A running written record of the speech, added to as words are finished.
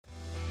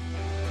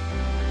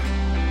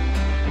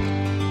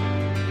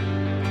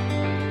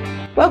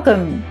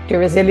Welcome to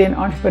Resilient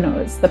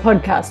Entrepreneurs, the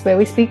podcast where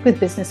we speak with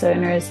business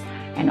owners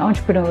and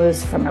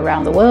entrepreneurs from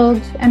around the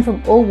world and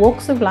from all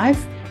walks of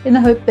life in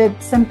the hope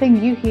that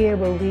something you hear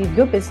will leave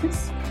your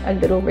business a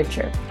little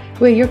richer.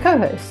 We're your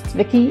co-hosts,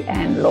 Vicky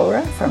and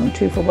Laura from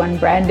 2for1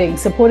 Branding,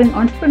 supporting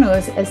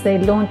entrepreneurs as they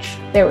launch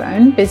their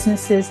own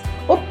businesses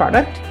or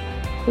product.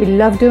 We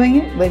love doing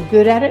it, we're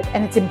good at it,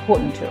 and it's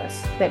important to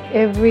us that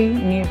every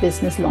new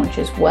business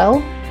launches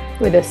well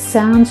with a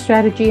sound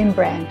strategy and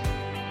brand.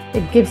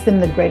 It gives them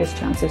the greatest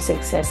chance of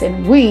success,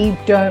 and we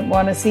don't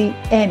want to see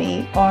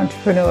any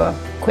entrepreneur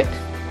quit.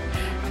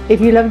 If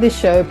you love this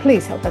show,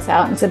 please help us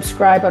out and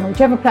subscribe on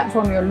whichever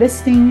platform you're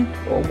listening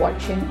or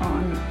watching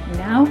on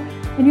now,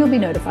 and you'll be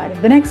notified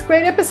of the next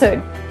great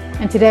episode.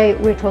 And today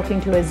we're talking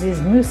to Aziz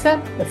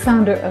Musa, the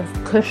founder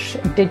of Cush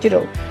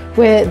Digital,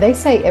 where they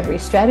say every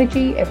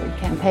strategy, every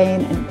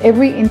campaign, and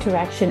every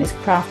interaction is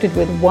crafted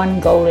with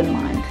one goal in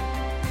mind.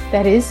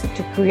 That is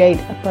to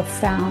create a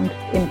profound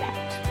impact.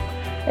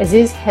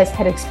 Aziz has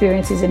had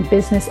experiences in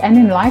business and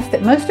in life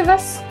that most of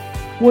us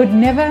would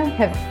never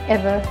have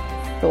ever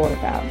thought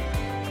about.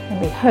 And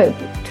we hope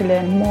to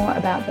learn more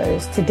about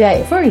those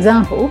today. For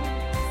example,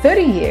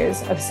 30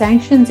 years of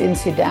sanctions in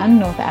Sudan,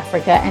 North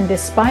Africa, and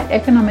despite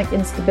economic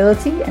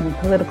instability and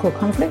political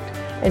conflict,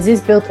 Aziz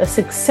built a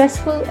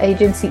successful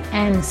agency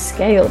and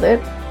scaled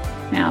it.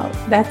 Now,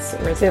 that's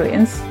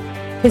resilience.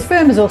 His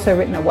firm has also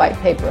written a white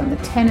paper on the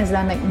 10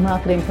 Islamic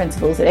marketing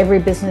principles that every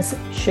business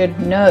should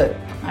know.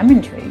 I'm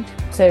intrigued.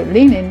 So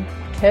lean in,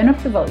 turn up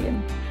the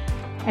volume,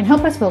 and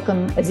help us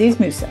welcome Aziz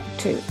Musa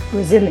to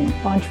Resilient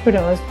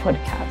Entrepreneurs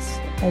Podcast.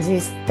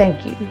 Aziz,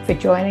 thank you for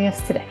joining us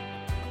today.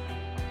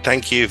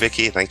 Thank you,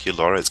 Vicky. Thank you,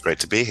 Laura. It's great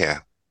to be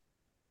here.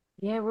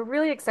 Yeah, we're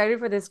really excited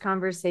for this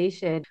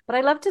conversation, but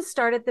I love to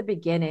start at the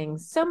beginning.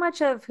 So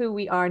much of who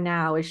we are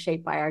now is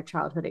shaped by our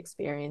childhood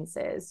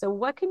experiences. So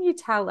what can you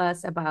tell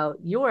us about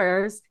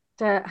yours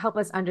to help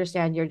us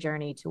understand your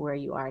journey to where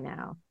you are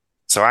now?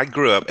 So I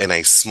grew up in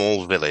a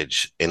small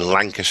village in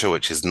Lancashire,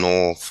 which is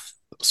north,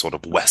 sort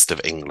of west of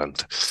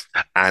England.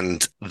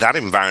 And that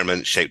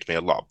environment shaped me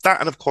a lot. That,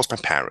 and of course, my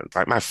parents,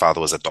 right? My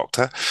father was a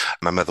doctor.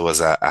 My mother was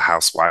a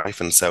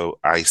housewife. And so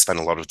I spent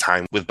a lot of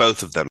time with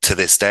both of them. To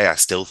this day, I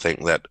still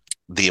think that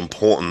the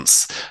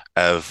importance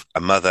of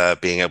a mother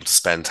being able to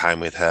spend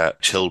time with her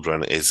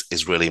children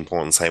is really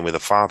important. Same with a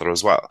father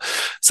as well.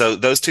 So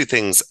those two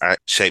things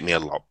shaped me a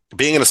lot.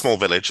 Being in a small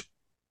village,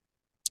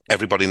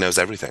 everybody knows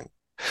everything.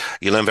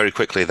 You learn very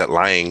quickly that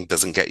lying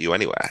doesn't get you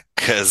anywhere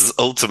because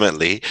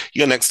ultimately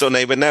your next door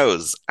neighbor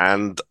knows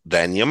and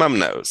then your mum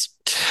knows.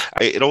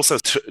 It also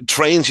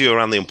trains you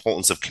around the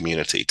importance of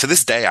community. To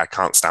this day, I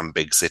can't stand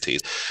big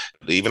cities.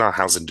 Even our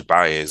house in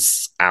Dubai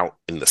is out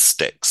in the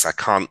sticks. I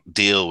can't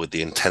deal with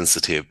the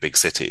intensity of big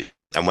cities.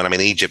 And when I'm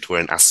in Egypt, we're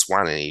in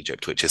Aswan in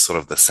Egypt, which is sort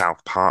of the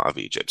south part of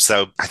Egypt.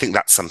 So I think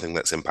that's something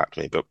that's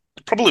impacted me. But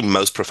probably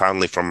most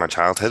profoundly from my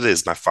childhood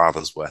is my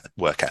father's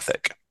work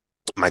ethic.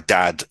 My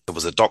dad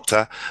was a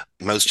doctor.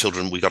 Most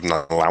children, we got an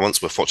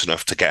allowance. We're fortunate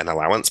enough to get an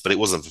allowance, but it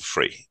wasn't for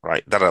free,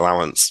 right? That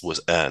allowance was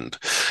earned.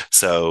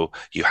 So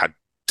you had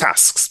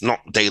tasks,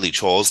 not daily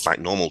chores like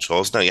normal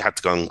chores. No, you had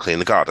to go and clean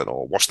the garden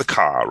or wash the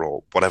car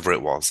or whatever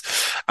it was.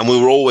 And we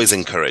were always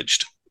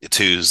encouraged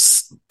to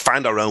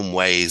find our own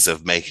ways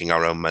of making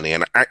our own money.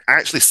 And I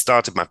actually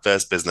started my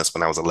first business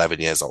when I was 11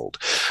 years old.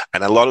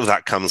 And a lot of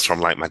that comes from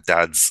like my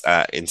dad's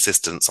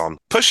insistence on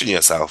pushing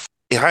yourself.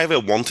 If I ever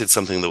wanted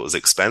something that was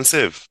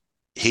expensive,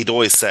 he'd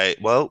always say,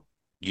 well,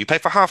 you pay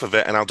for half of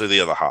it and I'll do the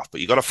other half, but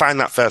you got to find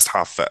that first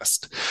half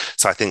first.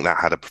 So I think that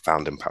had a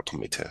profound impact on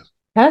me too.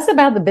 Tell us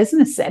about the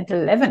business at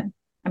 11.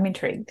 I'm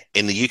intrigued.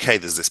 In the UK,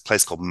 there's this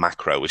place called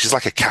Macro, which is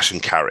like a cash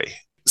and carry.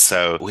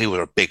 So we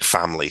were a big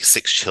family,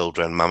 6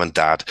 children, mum and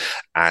dad,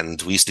 and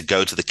we used to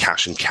go to the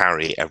cash and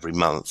carry every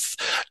month.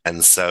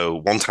 And so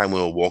one time we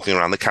were walking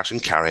around the cash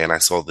and carry and I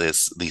saw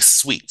these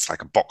sweets,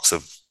 like a box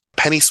of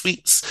penny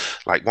sweets,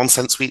 like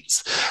 1-cent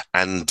sweets.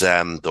 And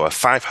there were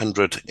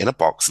 500 in a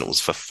box and it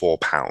was for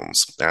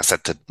 £4. And I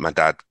said to my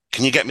dad,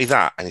 can you get me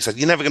that? And he said,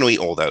 you're never going to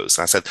eat all those.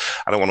 And I said,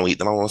 I don't want to eat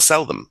them. I want to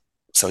sell them.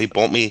 So he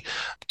bought me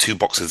 2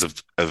 boxes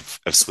of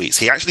sweets.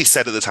 He actually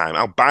said at the time,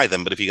 I'll buy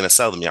them, but if you're going to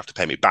sell them, you have to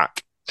pay me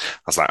back. I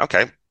was like,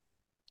 okay.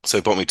 So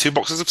he bought me 2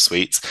 boxes of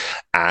sweets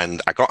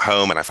and I got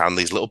home and I found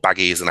these little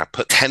baggies and I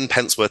put 10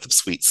 pence worth of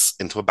sweets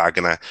into a bag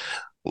and I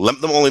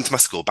lumped them all into my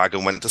school bag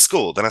and went to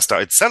school. Then I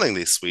started selling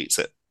these sweets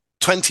at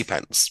 20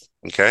 pence.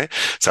 Okay.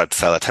 So I'd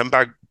sell a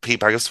 10p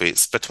bag of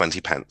sweets for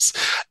 20 pence.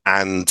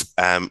 And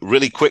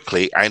really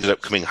quickly, I ended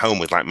up coming home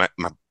with like my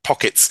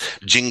pockets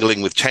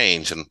jingling with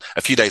change. And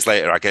a few days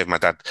later, I gave my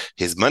dad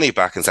his money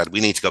back and said, we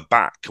need to go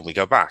back. Can we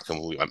go back?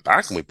 And we went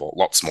back and we bought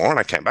lots more and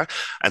I came back.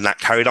 And that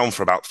carried on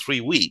for about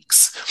 3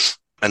 weeks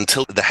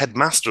until the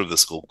headmaster of the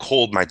school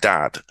called my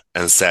dad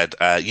and said,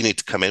 you need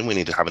to come in. We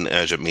need to have an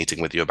urgent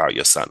meeting with you about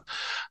your son.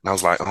 And I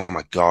was like, oh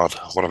my God,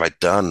 what have I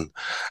done?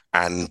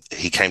 And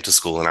he came to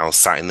school and I was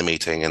sat in the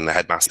meeting and the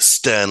headmaster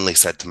sternly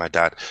said to my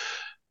dad,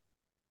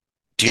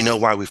 do you know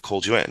why we've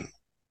called you in?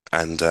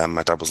 And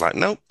my dad was like,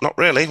 no, not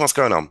really. What's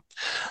going on?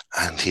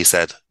 And he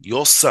said,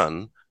 your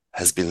son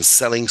has been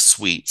selling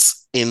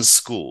sweets in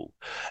school.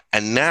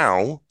 And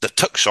now the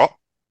tuck shop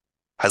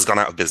has gone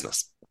out of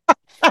business.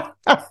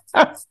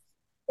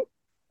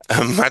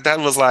 And my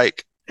dad was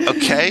like,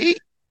 okay,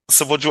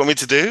 so what do you want me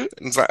to do?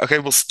 And he's like, okay,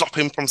 we'll stop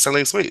him from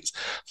selling sweets.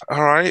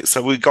 All right.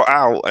 So we got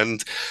out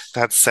and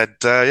dad said,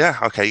 yeah,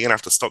 okay, you're going to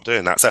have to stop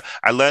doing that. So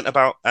I learned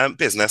about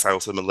business. I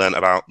also learned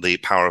about the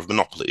power of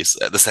monopolies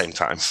at the same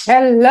time.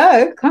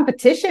 Hello,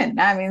 competition.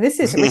 I mean, this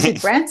is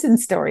Richard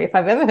Branson's story, if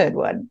I've ever heard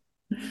one.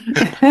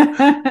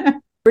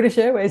 British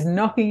Airways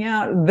knocking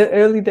out the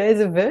early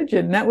days of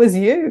Virgin. That was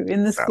you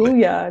in the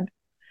schoolyard.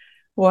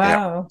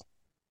 Wow.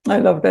 Yeah. I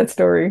love that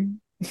story.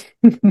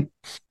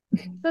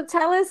 So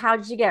tell us, how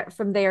did you get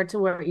from there to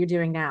what you're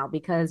doing now?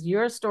 Because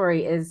your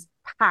story is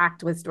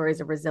packed with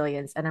stories of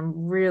resilience, and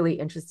I'm really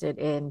interested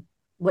in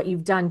what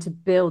you've done to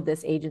build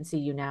this agency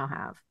you now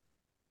have.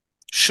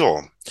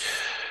 Sure.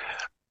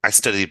 I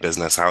studied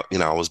business. I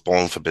was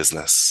born for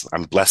business.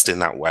 I'm blessed in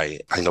that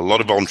way. I think a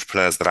lot of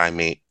entrepreneurs that I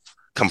meet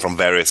come from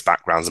various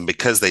backgrounds, and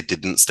because they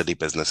didn't study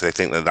business, they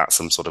think that that's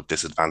some sort of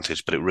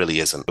disadvantage, but it really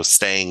isn't. So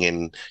staying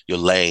in your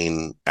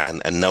lane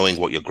and knowing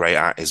what you're great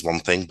at is one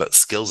thing, but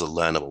skills are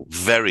learnable,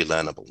 very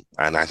learnable.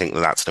 And I think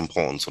that that's an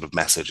important sort of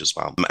message as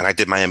well. And I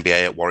did my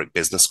MBA at Warwick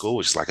Business School,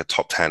 which is like a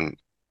top 10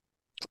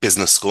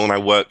 business school. And I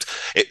worked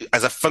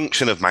as a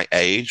function of my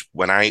age.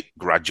 When I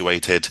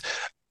graduated,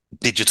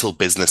 digital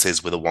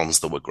businesses were the ones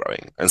that were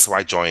growing. And so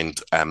I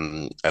joined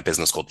a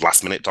business called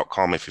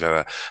lastminute.com, if you've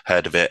ever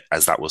heard of it,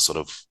 as that was sort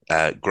of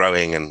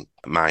growing in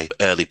my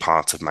early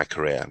part of my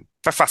career.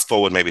 If I fast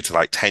forward maybe to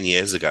like 10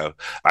 years ago,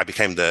 I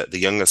became the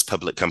youngest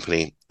public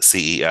company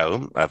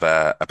CEO of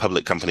a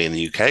public company in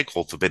the UK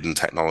called Forbidden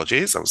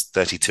Technologies. I was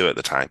 32 at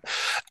the time.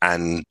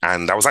 And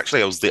I was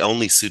the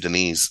only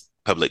Sudanese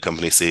public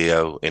company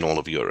CEO in all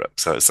of Europe.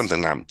 So it's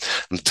something I'm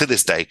to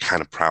this day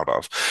kind of proud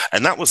of.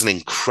 And that was an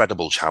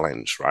incredible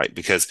challenge, right?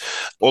 Because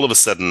all of a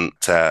sudden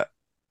to,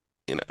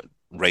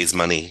 raise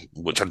money,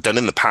 which I've done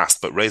in the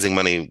past, but raising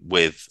money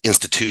with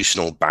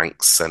institutional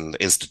banks and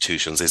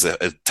institutions is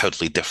a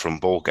totally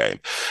different ballgame.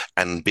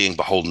 And being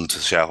beholden to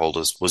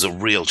shareholders was a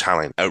real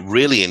challenge, a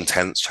really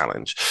intense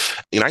challenge.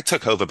 I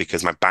took over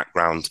because my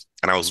background,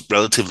 and I was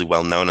relatively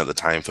well known at the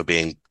time for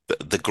being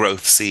the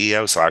growth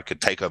CEO, so I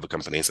could take over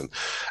companies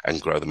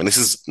and grow them. And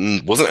this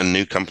wasn't a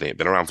new company. It'd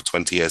been around for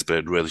 20 years, but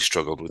it really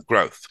struggled with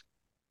growth.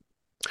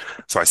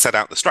 So I set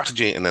out the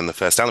strategy, and then the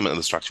first element of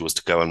the strategy was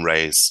to go and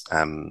raise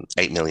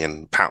 £8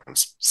 million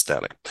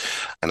sterling.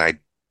 And I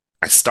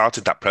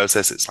started that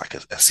process. It's like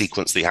a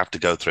sequence that you have to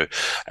go through.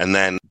 And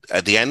then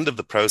at the end of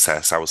the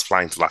process, I was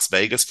flying to Las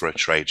Vegas for a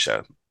trade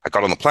show. I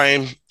got on the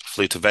plane,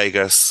 flew to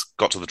Vegas,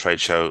 got to the trade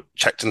show,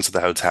 checked into the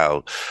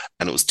hotel,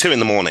 and it was 2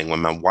 a.m. when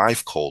my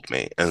wife called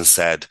me and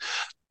said,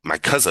 my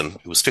cousin,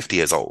 who was 50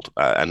 years old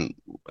and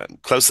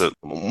closer,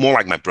 more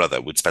like my brother,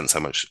 we'd spent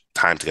so much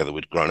time together,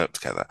 we'd grown up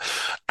together,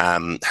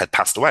 had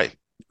passed away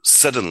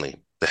suddenly,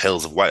 the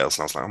hills of Wales.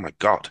 And I was like, oh my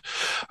God,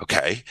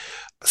 okay.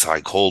 So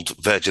I called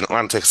Virgin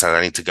Atlantic, said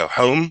I need to go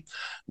home.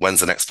 When's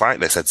the next flight?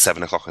 They said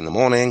 7 o'clock in the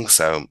morning.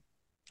 So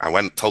I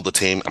went, told the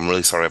team, I'm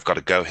really sorry, I've got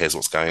to go. Here's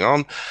what's going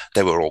on.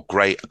 They were all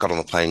great. I got on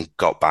the plane,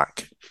 got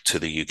back to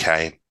the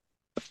UK,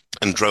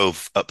 and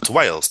drove up to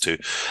Wales to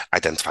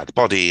identify the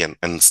body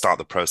and start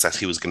the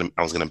process. I was going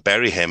to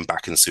bury him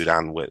back in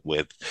Sudan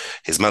with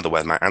his mother,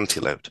 where my auntie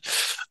lived.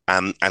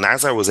 And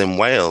as I was in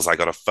Wales, I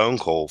got a phone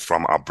call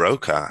from our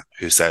broker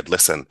who said,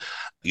 listen,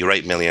 your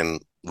 8 million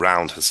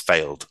round has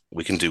failed.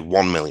 We can do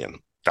 1 million.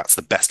 That's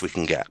the best we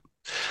can get.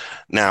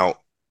 Now,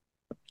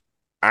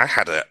 I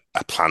had a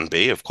plan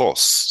B, of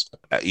course.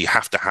 You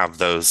have to have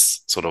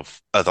those sort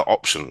of other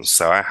options.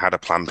 So I had a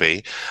plan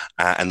B,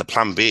 and the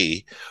plan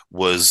B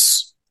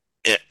was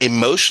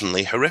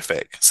emotionally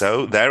horrific.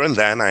 So there and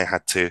then I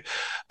had to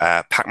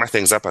pack my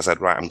things up. I said,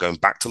 right, I'm going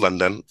back to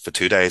London for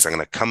 2 days. I'm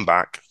going to come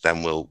back,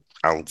 then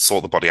I'll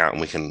sort the body out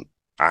and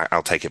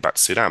I'll take it back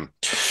to Sudan.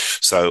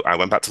 So I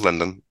went back to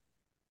London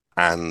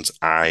and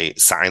I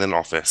sat in an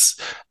office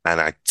and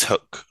I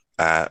took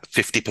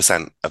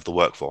 50% of the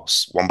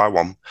workforce one by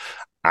one.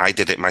 I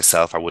did it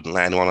myself. I wouldn't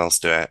let anyone else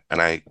do it.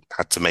 And I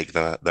had to make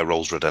their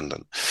roles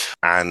redundant.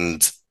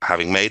 And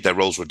having made their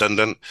roles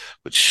redundant,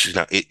 which,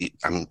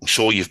 I'm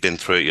sure you've been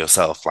through it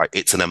yourself, like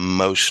it's an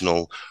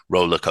emotional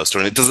roller coaster.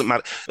 And it doesn't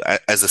matter.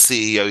 As a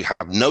CEO, you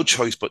have no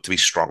choice but to be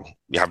strong.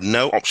 You have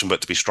no option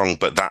but to be strong.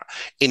 But that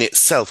in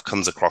itself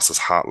comes across as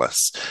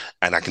heartless.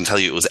 And I can tell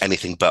you it was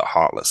anything but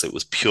heartless. It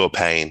was pure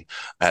pain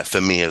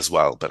for me as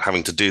well. But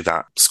having to do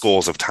that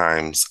scores of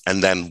times.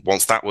 And then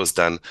once that was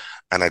done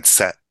and I'd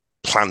set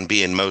plan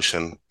B in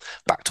motion,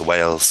 back to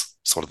Wales,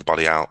 sorted the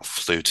body out,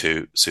 flew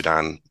to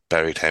Sudan,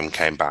 buried him,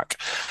 came back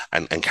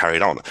and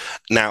carried on.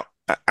 Now,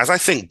 as I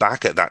think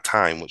back at that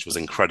time, which was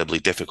incredibly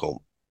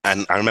difficult,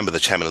 and I remember the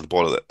chairman of the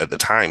board at the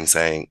time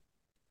saying,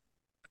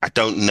 I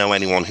don't know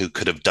anyone who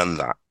could have done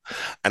that.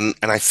 And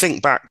I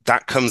think back,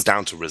 that comes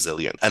down to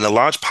resilience. And a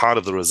large part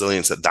of the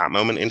resilience at that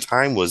moment in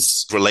time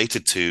was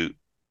related to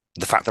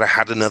the fact that I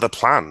had another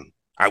plan.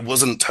 I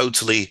wasn't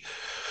totally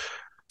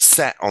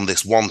set on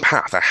this one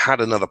path. I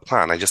had another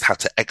plan. I just had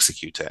to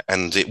execute it.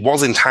 And it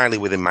was entirely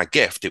within my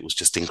gift. It was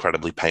just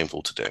incredibly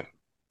painful to do.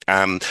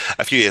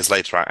 A few years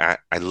later,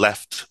 I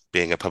left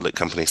being a public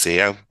company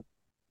CEO.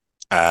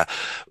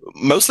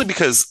 Mostly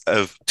because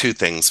of two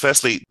things.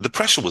 Firstly, the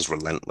pressure was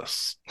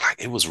relentless.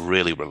 Like, it was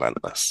really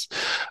relentless.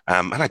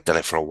 And I'd done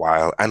it for a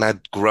while, and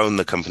I'd grown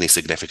the company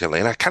significantly,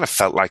 and I kind of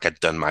felt like I'd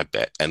done my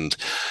bit.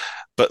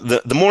 But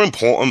the more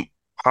important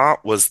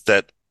part was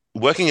that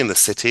working in the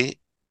city,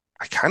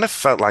 I kind of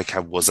felt like I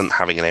wasn't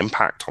having an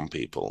impact on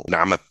people.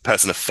 Now, I'm a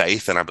person of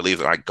faith, and I believe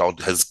that like God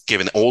has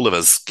given all of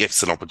us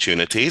gifts and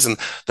opportunities, and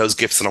those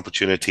gifts and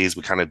opportunities,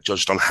 we kind of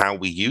judged on how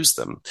we use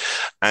them.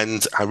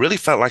 And I really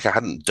felt like I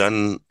hadn't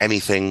done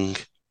anything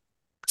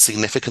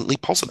significantly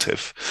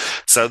positive.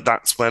 So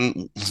that's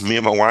when me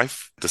and my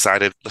wife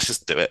decided, let's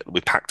just do it.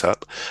 We packed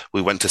up.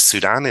 We went to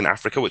Sudan in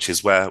Africa, which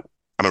is where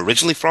I'm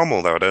originally from,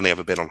 although I'd only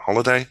ever been on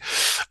holiday.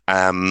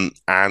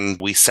 And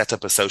we set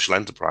up a social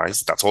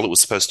enterprise. That's all it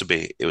was supposed to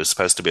be. It was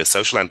supposed to be a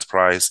social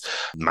enterprise.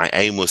 My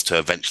aim was to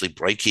eventually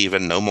break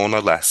even, no more, no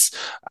less.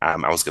 I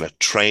was going to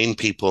train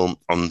people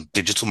on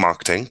digital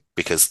marketing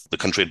because the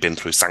country had been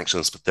through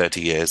sanctions for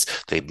 30 years.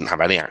 They didn't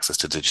have any access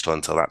to digital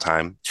until that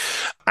time.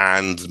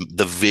 And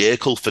the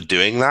vehicle for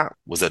doing that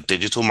was a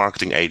digital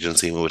marketing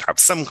agency. We would have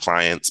some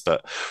clients,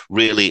 but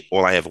really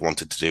all I ever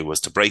wanted to do was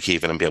to break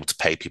even and be able to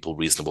pay people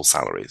reasonable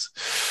salaries.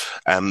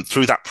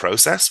 Through that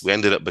process, we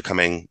ended up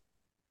becoming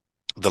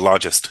the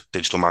largest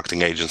digital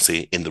marketing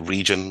agency in the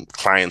region,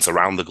 clients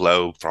around the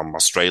globe, from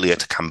Australia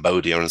to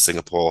Cambodia and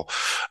Singapore,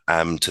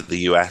 to the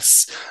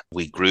US.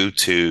 We grew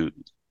to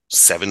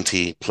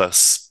 70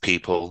 plus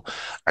people.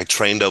 I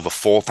trained over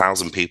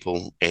 4,000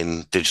 people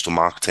in digital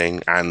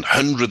marketing, and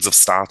hundreds of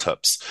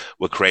startups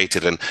were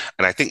created. And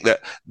I think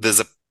that there's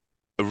a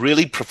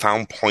really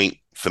profound point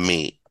for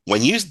me.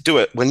 When you do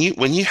it, when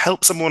you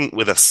help someone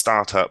with a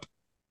startup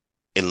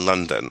in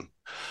London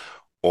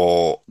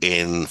or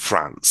in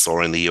France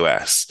or in the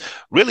US,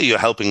 really you're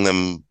helping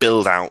them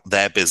build out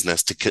their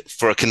business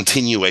for a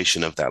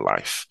continuation of their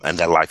life and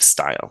their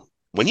lifestyle.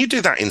 When you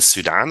do that in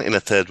Sudan, in a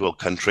third world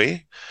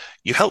country,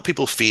 you help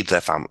people feed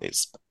their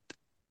families.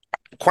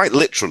 Quite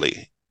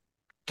literally,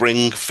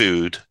 bring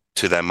food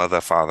to their mother,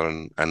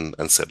 father,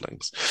 and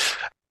siblings.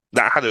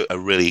 That had a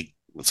really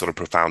sort of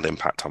profound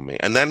impact on me.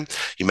 And then,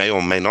 you may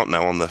or may not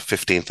know, on the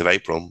 15th of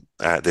April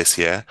this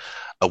year,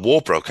 a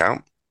war broke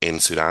out in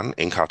Sudan,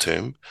 in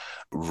Khartoum,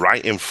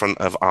 right in front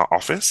of our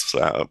office,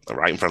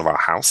 right in front of our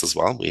house as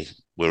well. We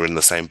were in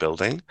the same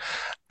building.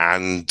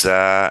 And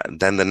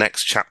then the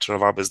next chapter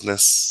of our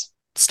business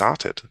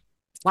started.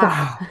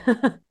 Wow.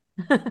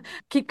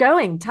 Keep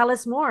going. Tell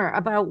us more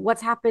about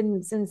what's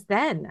happened since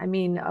then. I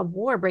mean, a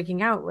war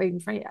breaking out right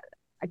in front of you.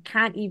 I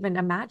can't even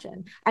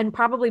imagine. And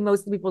probably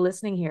most of the people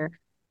listening here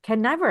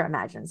can never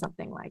imagine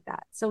something like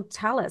that. So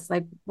tell us,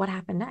 like, what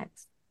happened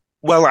next?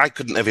 Well, I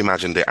couldn't have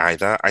imagined it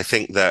either. I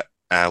think that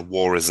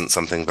war isn't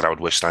something that I would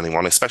wish to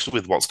anyone, especially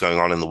with what's going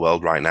on in the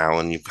world right now.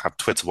 And you have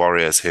Twitter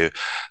warriors who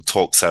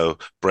talk so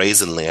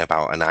brazenly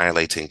about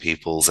annihilating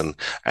peoples and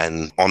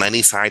on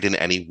any side in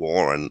any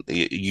war. And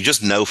you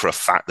just know for a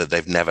fact that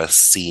they've never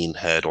seen,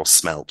 heard, or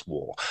smelt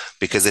war,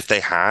 because if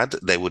they had,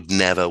 they would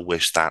never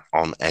wish that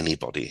on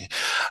anybody.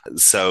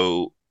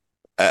 So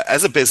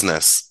as a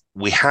business,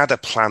 we had a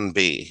plan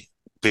B,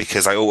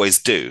 because I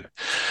always do.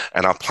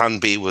 And our plan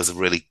B was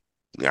really,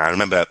 I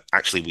remember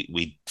actually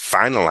we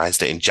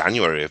finalized it in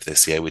January of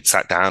this year. We'd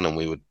sat down and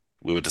we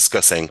were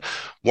discussing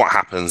what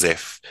happens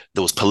if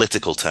there was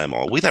political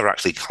turmoil. We never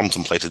actually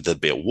contemplated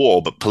there'd be a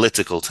war, but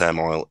political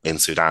turmoil in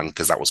Sudan,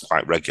 because that was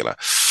quite regular.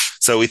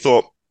 So we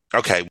thought,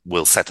 okay,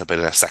 we'll set up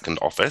in a second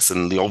office,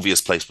 and the obvious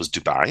place was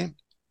Dubai.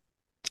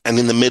 And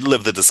in the middle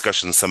of the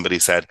discussion, somebody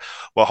said,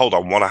 well, hold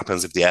on, what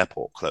happens if the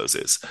airport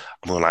closes?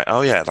 And we're like,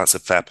 oh yeah, that's a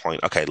fair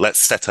point. Okay, let's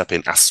set up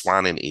in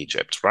Aswan in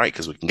Egypt, right?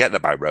 Because we can get there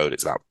by road.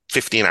 It's about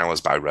 15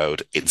 hours by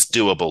road. It's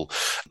doable.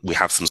 We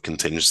have some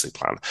contingency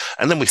plan.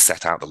 And then we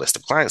set out the list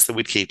of clients that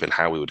we'd keep and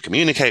how we would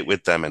communicate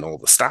with them and all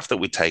the staff that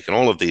we'd take and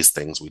all of these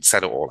things. We'd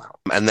set it all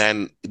out. And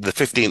then the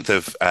 15th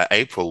of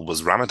April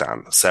was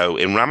Ramadan. So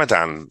in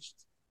Ramadan,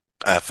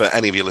 for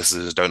any of your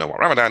listeners who don't know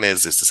what Ramadan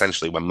is, it's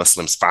essentially when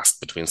Muslims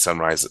fast between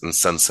sunrise and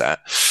sunset.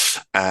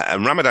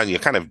 And Ramadan, your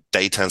kind of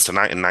day turns to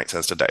night and night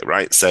turns to day,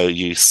 right? So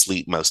you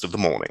sleep most of the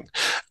morning.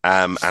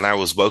 And I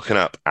was woken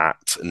up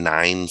at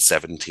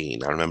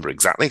 9:17. I remember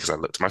exactly because I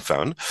looked at my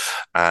phone,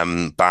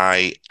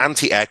 by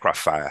anti-aircraft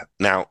fire.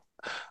 Now,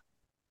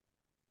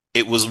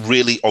 it was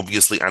really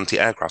obviously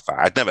anti-aircraft fire.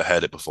 I'd never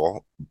heard it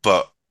before,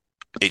 but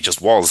it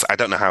just was. I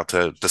don't know how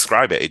to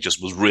describe it. It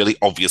just was really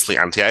obviously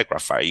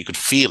anti-aircraft fire. You could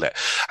feel it.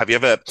 Have you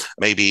ever,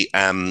 maybe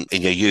in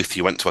your youth,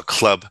 you went to a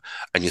club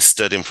and you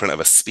stood in front of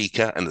a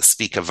speaker and the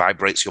speaker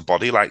vibrates your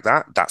body like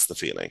that? That's the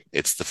feeling.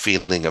 It's the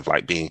feeling of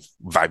like being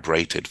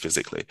vibrated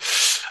physically.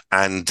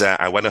 And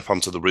I went up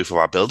onto the roof of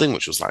our building,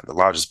 which was like the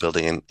largest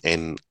building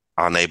in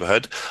our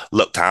neighborhood,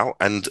 looked out,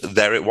 and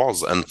there it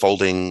was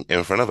unfolding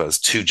in front of us.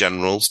 Two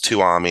generals, two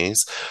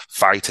armies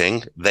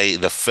fighting.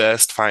 The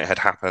first fight had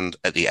happened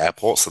at the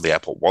airport, so the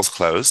airport was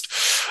closed.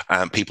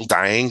 People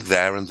dying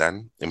there and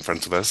then in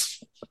front of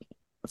us.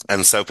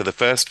 And so for the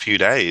first few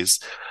days,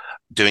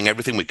 doing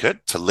everything we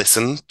could to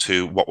listen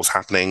to what was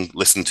happening,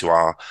 listen to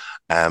our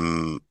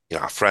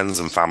our friends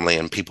and family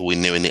and people we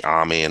knew in the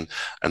army and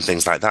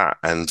things like that.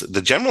 And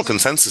the general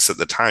consensus at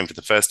the time for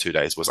the first 2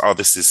 days was, oh,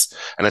 this is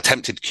an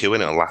attempted coup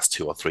and it'll last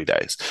 2 or 3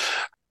 days.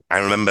 I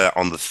remember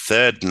on the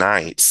third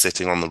night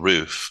sitting on the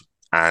roof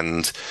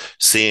and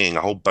seeing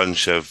a whole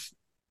bunch of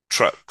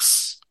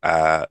trucks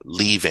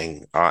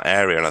leaving our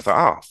area. And I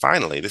thought, oh,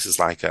 finally, this is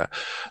like a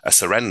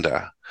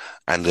surrender.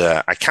 And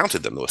I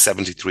counted them. There were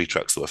 73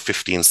 trucks. There were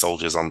 15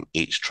 soldiers on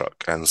each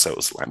truck. And so it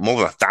was like more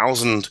than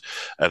 1,000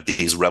 of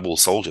these rebel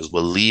soldiers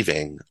were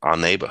leaving our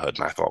neighborhood.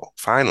 And I thought,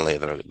 finally,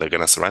 they're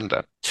going to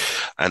surrender.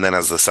 And then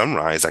as the sun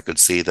rose, I could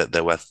see that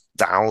there were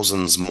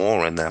thousands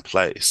more in their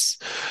place.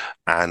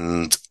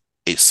 And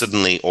it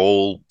suddenly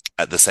all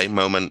at the same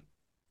moment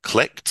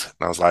clicked.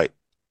 And I was like,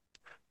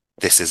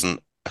 this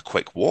isn't a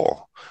quick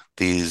war.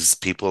 These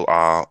people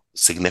are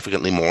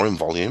significantly more in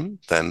volume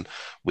than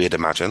we had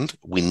imagined.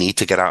 We need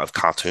to get out of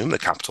Khartoum, the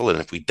capital, and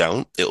if we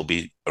don't, it'll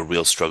be a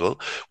real struggle.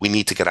 We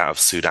need to get out of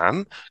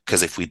Sudan,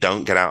 because if we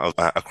don't get out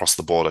of across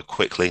the border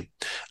quickly,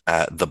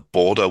 the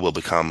border will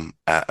become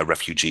a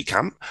refugee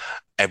camp.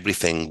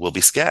 Everything will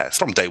be scarce.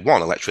 From day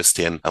one,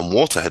 electricity and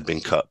water had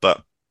been cut,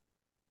 but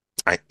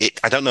I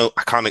don't know,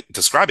 I can't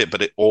describe it,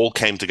 but it all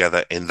came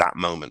together in that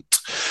moment.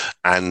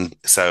 And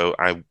so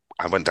I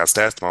went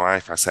downstairs to my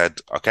wife. I said,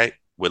 okay,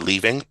 we're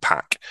leaving,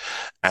 pack.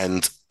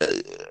 And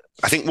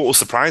I think what was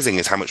surprising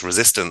is how much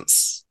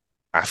resistance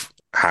I've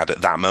had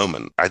at that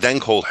moment. I then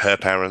called her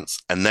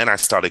parents, and then I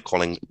started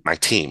calling my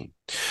team.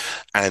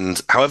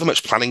 And however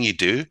much planning you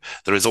do,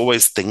 there is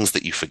always things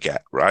that you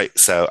forget, right?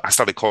 So I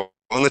started calling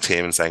the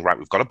team and saying, right,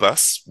 we've got a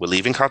bus, we're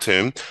leaving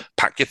Khartoum,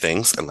 pack your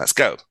things and let's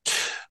go.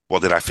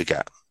 What did I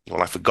forget?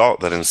 Well, I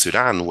forgot that in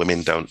Sudan,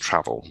 women don't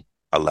travel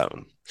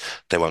alone.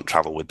 They won't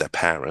travel with their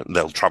parent.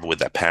 They'll travel with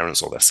their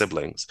parents or their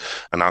siblings.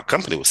 And our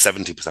company was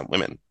 70%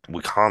 women.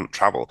 We can't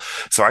travel.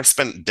 So I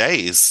spent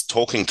days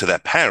talking to their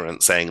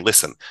parents saying,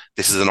 listen,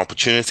 this is an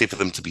opportunity for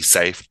them to be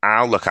safe.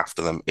 I'll look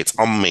after them. It's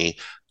on me.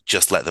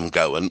 Just let them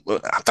go. And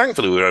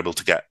thankfully, we were able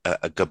to get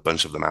a good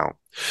bunch of them out.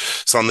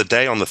 So on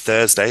the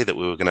Thursday that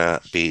we were going to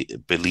be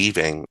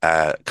leaving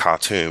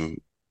Khartoum,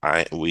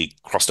 we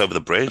crossed over the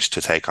bridge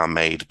to take our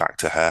maid back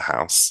to her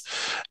house.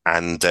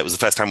 And it was the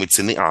first time we'd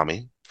seen the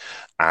army.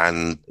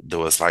 And there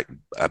was like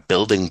a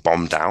building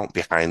bombed out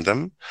behind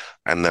them.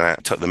 And then I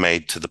took the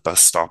maid to the bus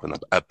stop, and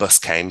a bus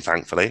came,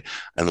 thankfully.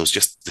 And there was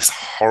just this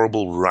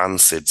horrible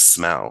rancid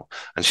smell.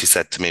 And she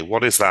said to me,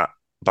 what is that,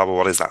 Baba,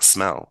 what is that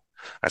smell?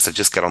 I said,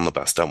 just get on the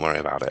bus, don't worry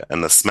about it.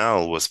 And the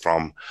smell was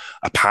from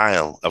a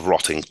pile of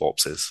rotting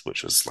corpses,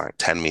 which was like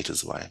 10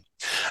 meters away.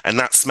 And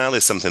that smell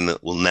is something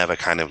that will never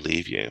kind of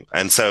leave you.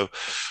 And so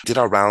did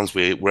our rounds,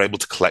 we were able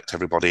to collect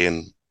everybody,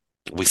 and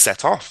we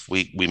set off.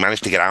 We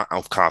managed to get out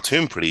of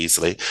Khartoum pretty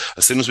easily.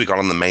 As soon as we got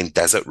on the main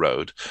desert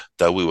road,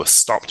 though, we were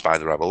stopped by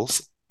the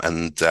rebels.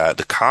 And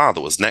the car that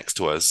was next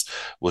to us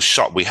was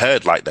shot. We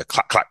heard like the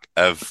clack, clack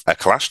of a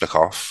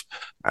Kalashnikov.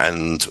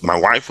 And my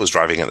wife was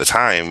driving at the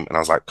time. And I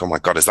was like, oh my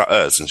God, is that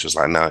us? And she was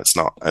like, no, it's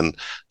not. And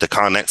the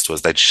car next to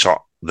us, they'd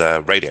shot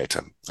the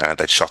radiator.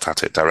 They'd shot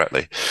at it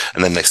directly.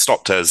 And then they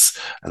stopped us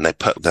and they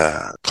put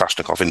the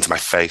Kalashnikov into my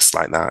face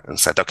like that and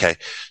said, okay,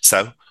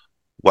 so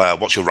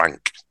what's your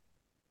rank?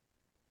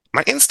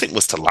 My instinct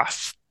was to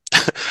laugh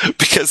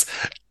because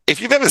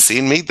if you've ever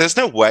seen me, there's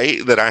no way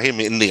that I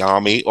am in the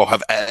army or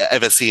have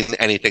ever seen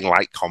anything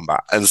like combat.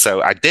 And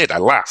so I did. I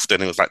laughed,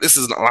 and it was like, this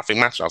isn't a laughing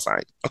matter. I was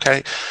like,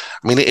 okay.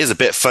 I mean, it is a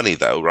bit funny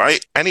though,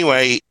 right?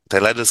 Anyway, they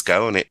let us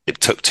go, and it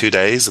took 2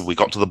 days, and we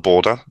got to the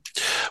border.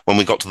 When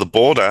we got to the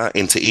border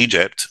into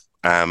Egypt,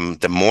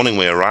 the morning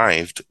we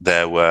arrived,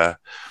 there were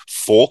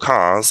 4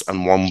 cars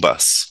and 1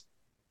 bus.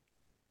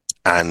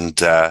 And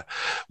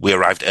we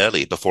arrived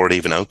early before it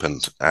even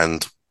opened.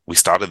 And we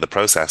started the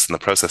process, and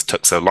the process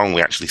took so long,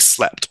 we actually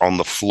slept on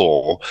the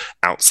floor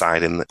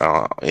outside in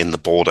the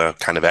border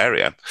kind of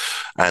area.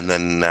 And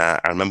then I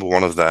remember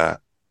one of the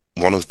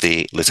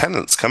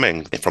lieutenants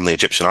coming from the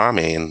Egyptian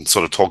army and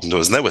sort of talking to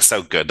us, and they were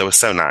so good, they were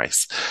so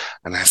nice.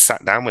 And I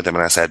sat down with him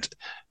and I said,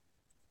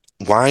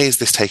 why is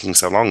this taking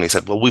so long? He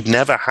said, well, we've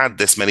never had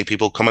this many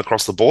people come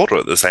across the border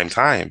at the same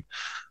time.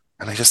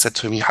 And I just said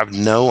to him, you have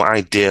no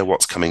idea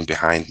what's coming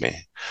behind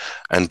me.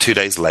 And 2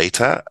 days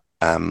later,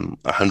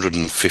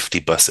 150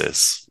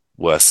 buses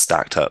were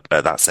stacked up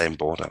at that same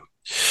border.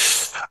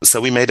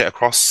 So we made it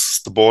across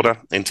the border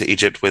into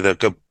Egypt with a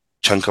good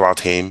chunk of our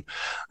team,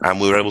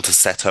 and we were able to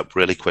set up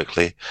really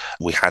quickly.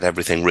 We had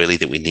everything really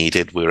that we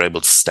needed. We were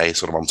able to stay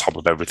sort of on top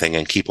of everything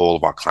and keep all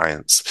of our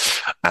clients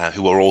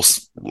who were all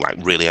like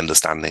really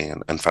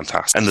understanding and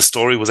fantastic. And the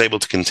story was able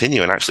to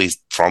continue, and actually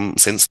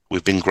since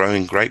we've been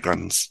growing great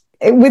guns.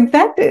 With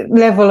that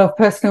level of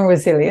personal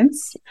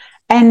resilience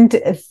and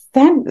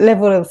that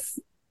level of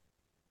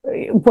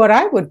what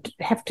I would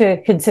have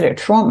to consider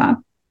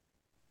trauma.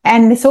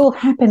 And this all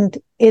happened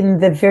in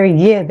the very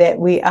year that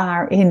we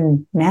are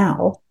in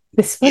now.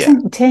 This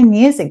wasn't 10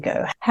 years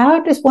ago.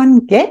 How does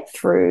one get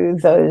through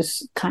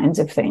those kinds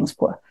of things?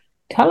 Well,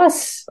 tell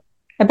us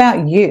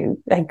about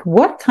you. Like,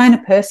 what kind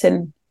of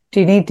person do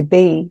you need to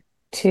be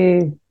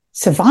to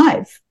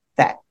survive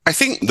that? I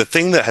think the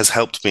thing that has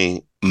helped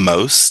me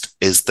most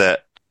is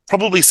that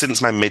probably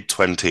since my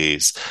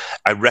mid-20s,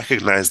 I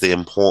recognized the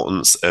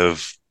importance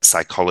of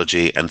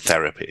psychology and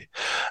therapy.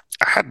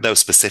 I had no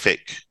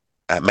specific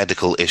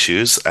medical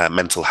issues,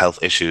 mental health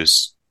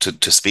issues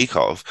to speak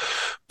of,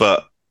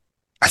 but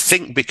I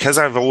think because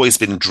I've always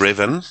been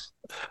driven,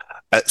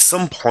 at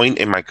some point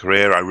in my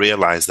career, I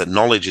realized that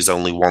knowledge is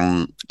only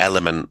one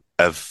element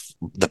of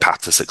the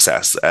path to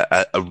success.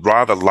 A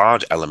rather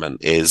large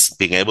element is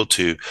being able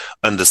to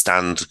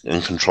understand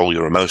and control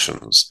your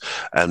emotions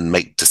and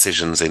make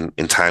decisions in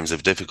times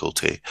of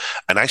difficulty.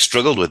 And I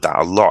struggled with that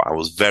a lot. I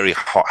was very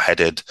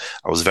hot-headed.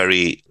 I was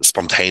very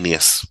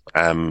spontaneous,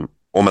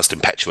 almost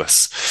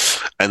impetuous.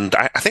 And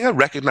I think I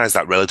recognized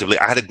that relatively.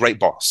 I had a great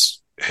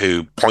boss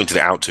who pointed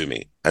it out to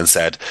me and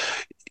said,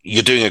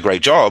 you're doing a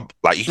great job.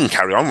 Like, you can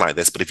carry on like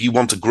this, but if you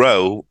want to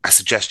grow, I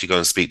suggest you go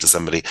and speak to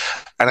somebody.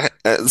 And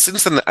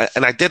since then,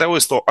 I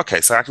always thought, okay,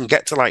 so I can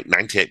get to like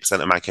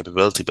 98% of my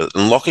capability, but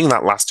unlocking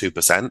that last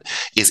 2%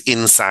 is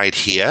inside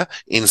here,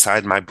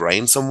 inside my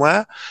brain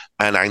somewhere.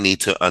 And I need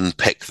to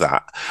unpick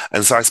that.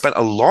 And so I spent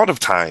a lot of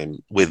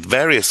time with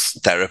various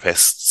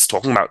therapists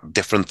talking about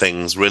different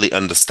things, really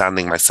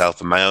understanding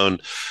myself and my own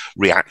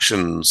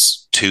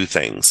reactions to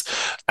things.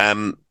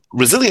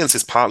 Resilience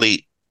is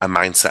partly a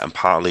mindset and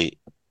partly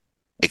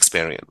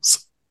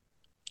experience.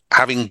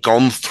 Having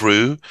gone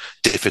through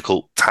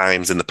difficult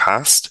times in the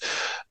past,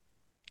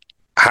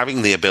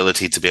 having the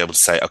ability to be able to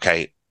say,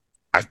 okay,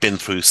 I've been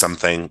through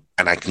something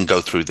and I can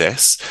go through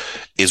this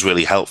is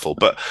really helpful.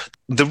 But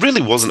there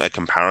really wasn't a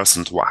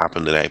comparison to what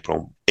happened in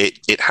April.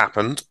 It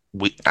happened.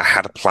 I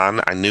had a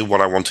plan. I knew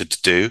what I wanted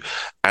to do,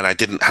 and I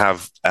didn't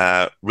have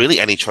really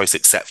any choice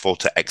except for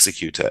to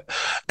execute it.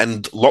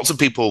 And lots of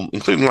people,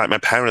 including like my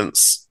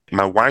parents,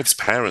 my wife's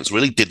parents,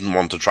 really didn't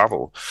want to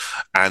travel.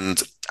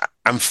 And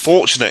I'm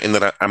fortunate in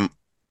that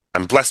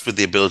I'm blessed with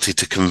the ability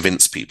to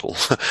convince people.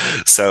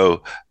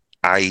 So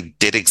I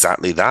did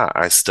exactly that.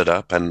 I stood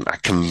up and I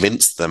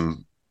convinced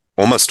them,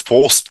 almost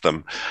forced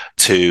them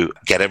to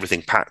get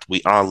everything packed.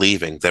 We are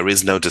leaving. There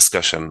is no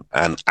discussion,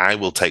 and I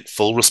will take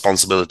full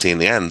responsibility in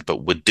the end,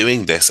 but we're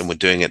doing this and we're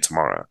doing it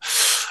tomorrow.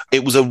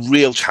 It was a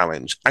real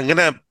challenge. I'm going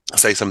to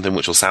say something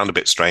which will sound a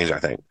bit strange, I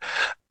think.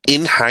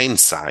 In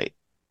hindsight,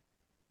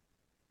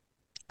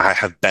 I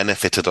have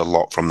benefited a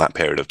lot from that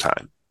period of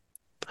time,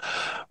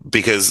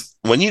 because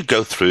when you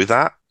go through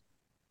that,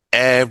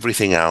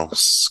 everything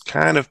else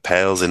kind of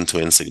pales into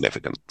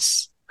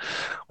insignificance.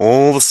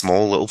 All the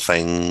small little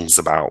things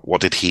about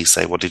what did he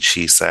say, what did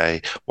she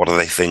say, what are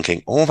they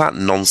thinking, all that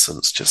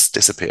nonsense just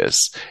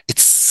disappears.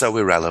 It's so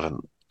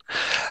irrelevant.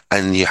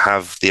 And you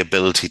have the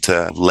ability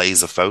to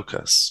laser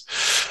focus.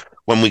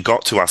 When we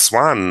got to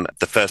Aswan,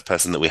 the first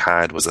person that we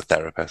hired was a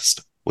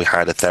therapist. We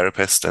hired a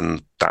therapist,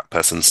 and that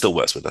person still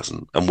works with us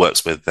and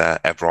works with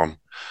everyone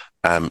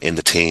in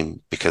the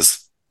team,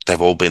 because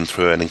they've all been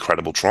through an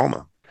incredible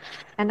trauma.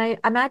 And I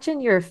imagine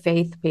your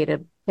faith played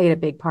a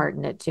big part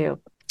in it too.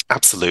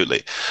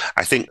 Absolutely.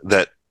 I think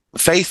that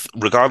faith,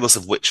 regardless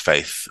of which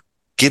faith,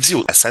 gives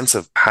you a sense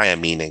of higher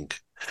meaning.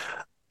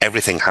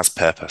 Everything has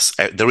purpose.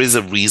 There is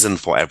a reason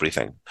for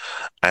everything.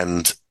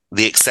 And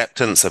the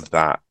acceptance of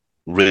that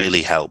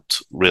really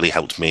helped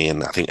me,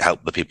 and I think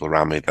helped the people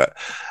around me. That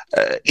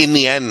in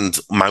the end,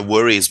 my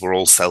worries were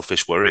all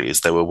selfish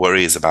worries. They were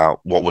worries about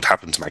what would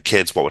happen to my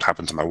kids, what would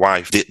happen to my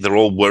wife. They're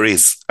all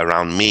worries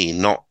around me,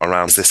 not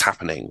around, is this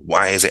happening?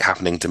 Why is it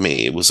happening to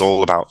me? It was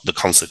all about the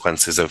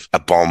consequences of a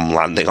bomb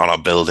landing on our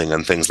building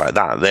and things like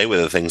that. They were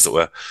the things that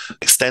were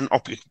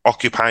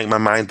occupying my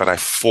mind, but I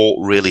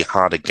fought really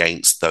hard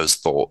against those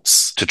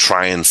thoughts to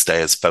try and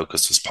stay as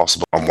focused as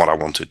possible on what I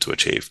wanted to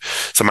achieve.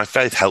 So my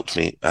faith helped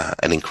me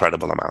an incredible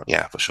amount.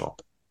 Yeah, for sure.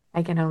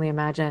 I can only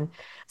imagine.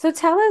 So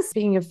tell us,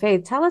 speaking of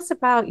faith, tell us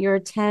about your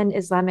 10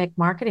 Islamic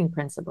marketing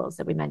principles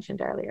that we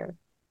mentioned earlier.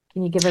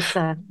 Can you give us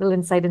a little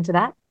insight into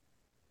that?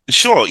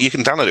 Sure. You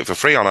can download it for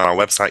free on our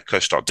website,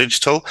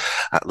 cush.digital.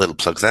 Little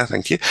plug there.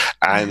 Thank you.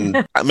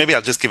 And maybe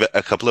I'll just give it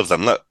a couple of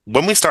them. Look,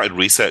 when we started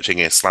researching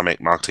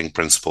Islamic marketing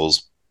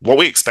principles, what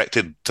we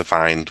expected to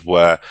find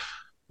were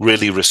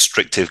really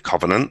restrictive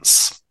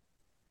covenants,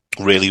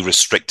 really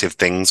restrictive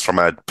things from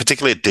a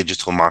particularly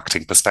digital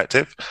marketing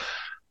perspective.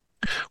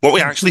 What we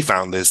actually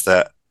found is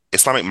that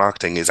Islamic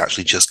marketing is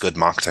actually just good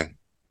marketing.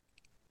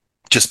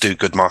 Just do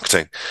good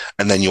marketing,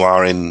 and then you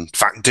are in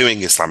fact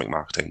doing Islamic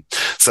marketing.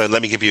 So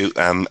let me give you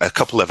a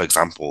couple of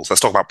examples.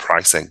 Let's talk about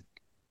pricing.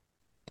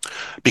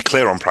 Be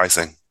clear on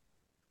pricing.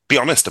 Be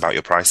honest about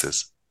your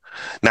prices.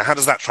 Now, how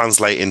does that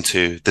translate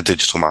into the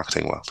digital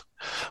marketing world?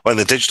 Well, in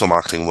the digital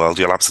marketing world,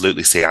 you'll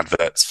absolutely see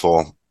adverts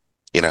for,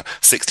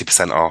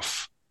 60%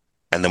 off.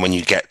 And then when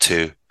you get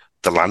to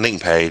the landing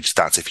page,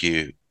 that's if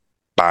you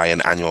buy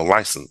an annual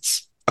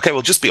license. Okay,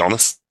 well, just be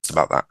honest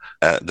about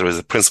that. There is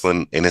a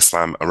principle in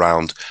Islam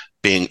around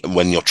being,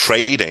 when you're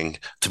trading,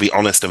 to be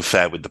honest and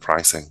fair with the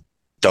pricing.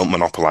 Don't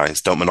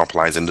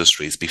monopolize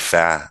industries, be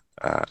fair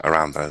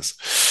around those.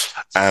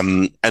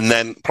 And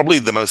then probably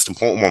the most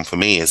important one for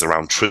me is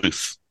around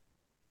truth.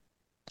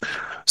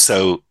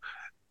 So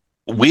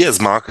we as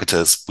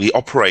marketers, we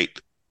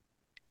operate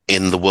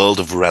in the world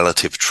of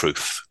relative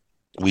truth.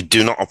 We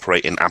do not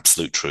operate in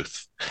absolute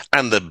truth.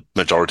 And the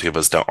majority of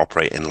us don't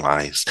operate in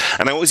lies.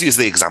 And I always use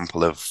the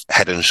example of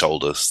Head and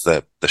Shoulders,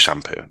 the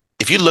shampoo.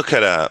 If you look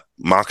at a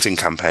marketing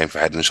campaign for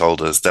Head and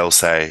Shoulders, they'll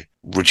say,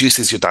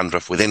 reduces your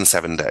dandruff within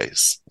 7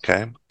 days.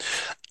 Okay.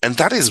 And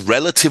that is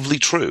relatively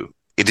true.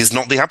 It is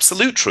not the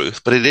absolute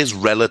truth, but it is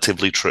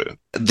relatively true.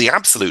 The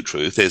absolute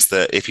truth is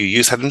that if you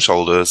use Head and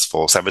Shoulders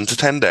for 7 to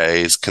 10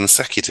 days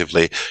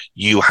consecutively,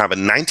 you have a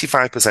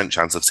 95%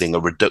 chance of seeing a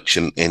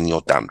reduction in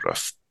your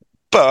dandruff.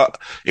 But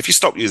if you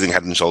stop using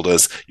Head and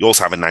Shoulders, you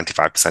also have a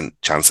 95%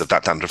 chance of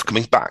that dandruff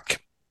coming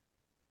back.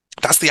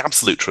 That's the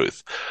absolute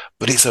truth.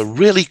 But it's a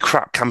really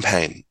crap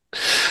campaign.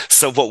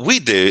 So what we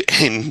do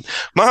in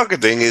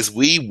marketing is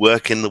we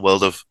work in the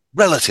world of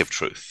relative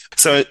truth.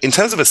 So in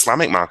terms of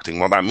Islamic marketing,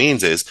 what that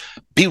means is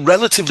be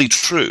relatively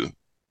true,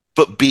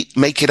 but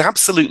make it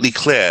absolutely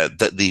clear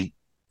that the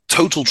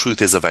total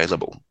truth is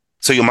available.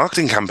 So your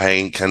marketing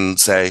campaign can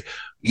say,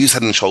 use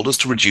Head and Shoulders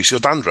to reduce your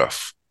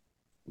dandruff.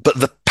 But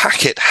the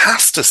packet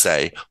has to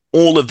say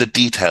all of the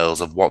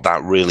details of what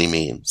that really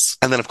means.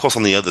 And then, of course,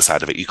 on the other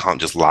side of it, you can't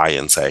just lie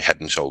and say Head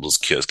and Shoulders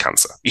cures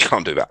cancer. You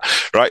can't do that,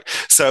 right?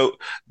 So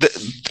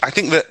I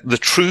think that the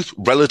truth,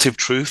 relative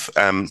truth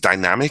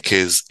dynamic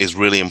is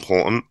really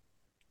important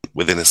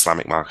within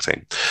Islamic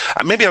marketing.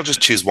 Maybe I'll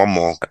just choose one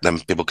more, then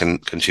people can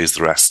choose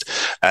the rest,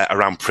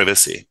 around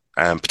privacy,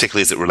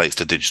 particularly as it relates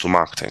to digital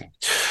marketing.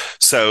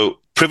 So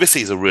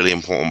privacy is a really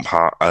important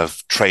part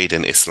of trade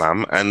in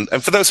Islam. And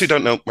for those who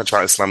don't know much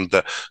about Islam,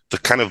 the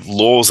kind of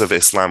laws of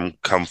Islam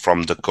come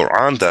from the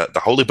Quran, the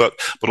holy book,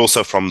 but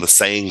also from the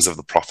sayings of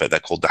the Prophet. They're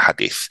called the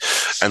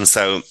hadith. And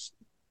so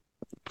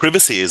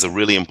privacy is a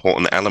really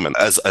important element.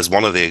 As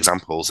one of the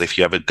examples, if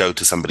you ever go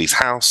to somebody's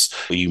house,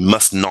 you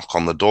must knock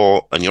on the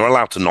door, and you're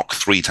allowed to knock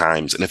 3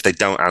 times. And if they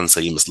don't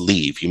answer, you must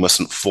leave. You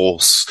mustn't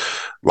force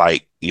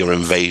your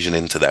invasion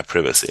into their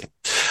privacy.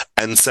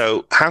 And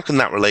so how can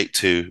that relate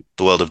to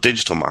the world of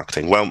digital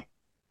marketing? Well,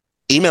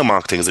 email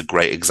marketing is a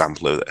great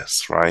example of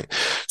this, right?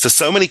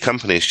 So many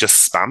companies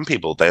just spam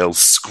people. They'll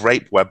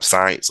scrape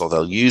websites, or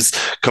they'll use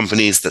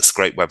companies that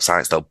scrape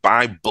websites. They'll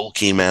buy bulk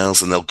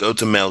emails, and they'll go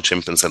to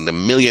MailChimp and send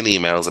 1 million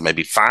emails, and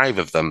maybe 5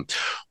 of them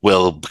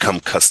will become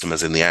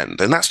customers in the end.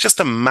 And that's just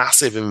a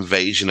massive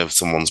invasion of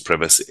someone's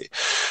privacy.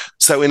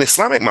 So in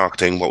Islamic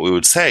marketing, what we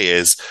would say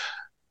is,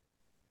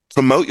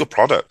 promote your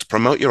product,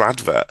 promote your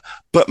advert,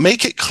 but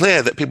make it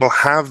clear that people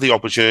have the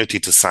opportunity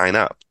to sign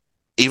up.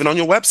 Even on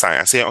your website,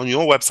 I see it on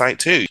your website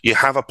too. You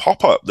have a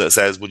pop-up that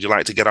says, would you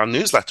like to get our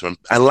newsletter? And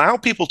allow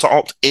people to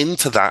opt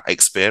into that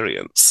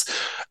experience.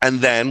 And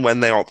then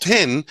when they opt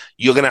in,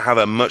 you're going to have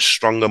a much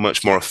stronger,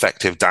 much more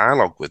effective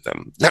dialogue with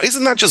them. Now,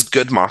 isn't that just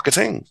good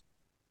marketing?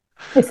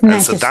 Isn't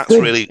that so just that's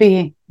good,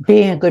 really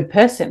being a good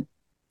person?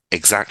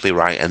 Exactly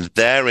right. And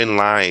therein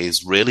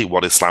lies really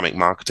what Islamic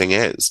marketing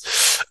is.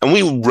 And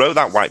we wrote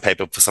that white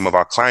paper for some of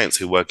our clients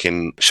who work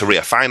in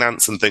Sharia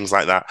finance and things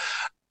like that.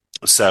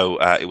 So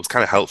it was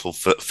kind of helpful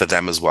for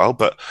them as well,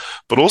 but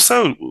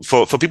also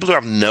for people who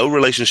have no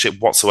relationship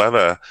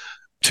whatsoever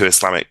to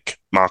Islamic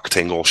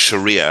marketing or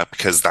Sharia,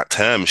 because that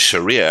term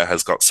Sharia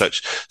has got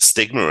such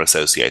stigma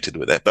associated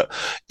with it. But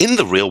in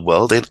the real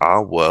world, in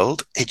our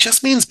world, it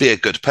just means be a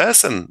good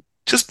person.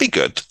 Just be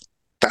good.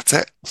 That's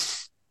it.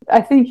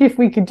 I think if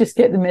we could just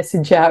get the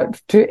message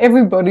out to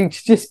everybody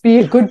to just be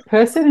a good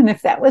person, and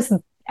if that was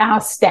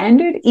our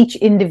standard, each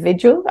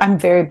individual, I'm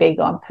very big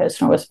on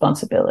personal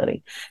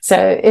responsibility.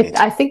 So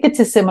I think it's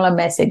a similar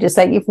message. It's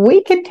like, if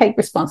we can take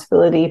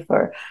responsibility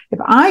if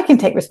I can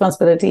take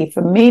responsibility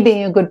for me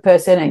being a good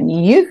person and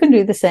you can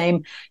do the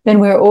same, then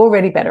we're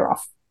already better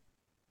off.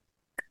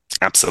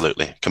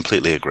 Absolutely.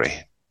 Completely agree.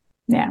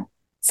 Yeah.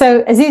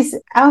 So Aziz,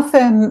 our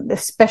firm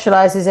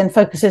specializes and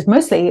focuses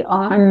mostly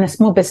on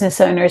small business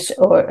owners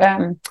or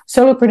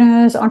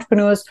solopreneurs,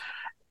 entrepreneurs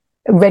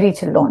ready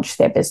to launch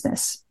their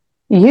business.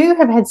 You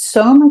have had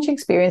so much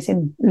experience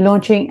in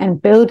launching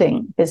and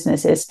building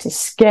businesses to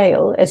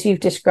scale, as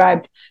you've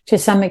described to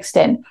some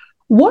extent.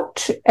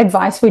 What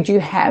advice would you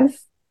have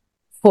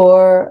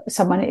for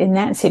someone in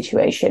that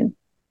situation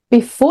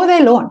before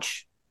they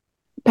launch?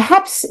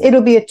 Perhaps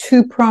it'll be a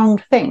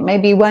 2-pronged thing.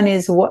 Maybe one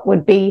is, what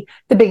would be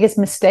the biggest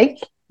mistake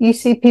you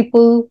see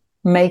people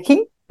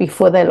making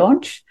before they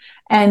launch?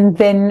 And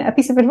then a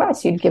piece of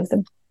advice you'd give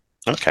them.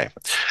 Okay.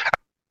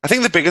 I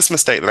think the biggest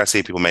mistake that I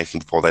see people making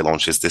before they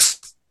launch is this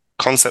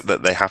concept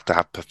that they have to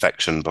have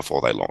perfection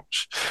before they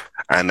launch.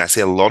 And I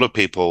see a lot of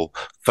people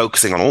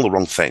focusing on all the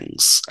wrong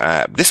things.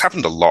 This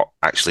happened a lot,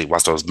 actually,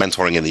 whilst I was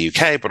mentoring in the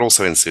UK, but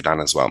also in Sudan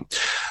as well.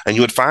 And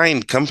you would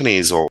find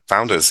companies or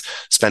founders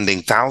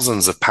spending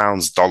thousands of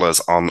pounds,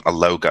 dollars on a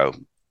logo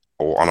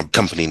or on a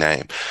company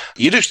name.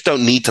 You just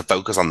don't need to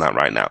focus on that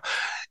right now.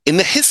 In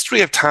the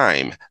history of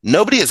time,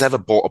 nobody has ever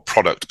bought a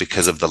product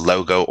because of the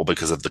logo or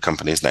because of the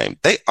company's name.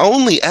 They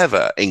only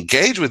ever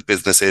engage with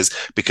businesses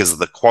because of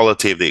the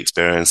quality of the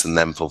experience and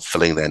them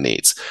fulfilling their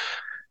needs.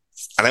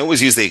 And I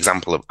always use the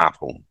example of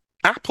Apple.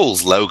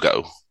 Apple's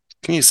logo,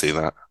 can you see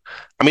that?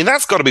 I mean,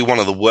 that's got to be one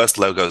of the worst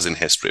logos in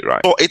history,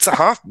 right? Or it's a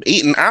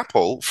half-eaten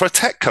apple for a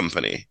tech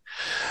company.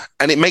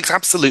 And it makes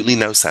absolutely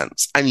no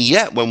sense. And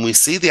yet, when we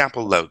see the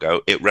Apple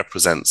logo, it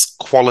represents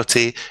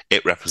quality,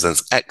 it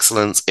represents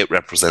excellence, it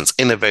represents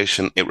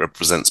innovation, it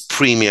represents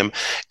premium.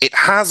 It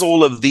has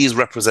all of these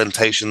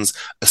representations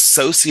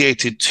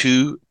associated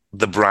to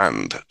the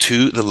brand,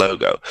 to the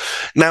logo.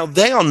 Now,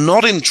 they are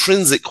not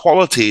intrinsic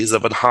qualities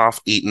of a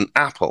half-eaten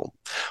apple.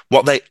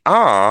 What they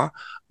are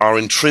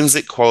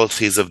intrinsic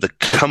qualities of the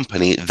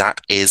company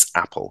that is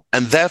Apple.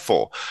 And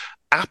therefore,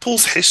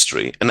 Apple's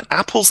history and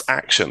Apple's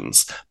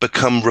actions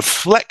become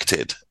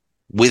reflected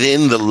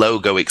within the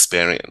logo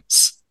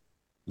experience.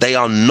 They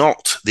are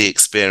not the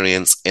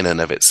experience in and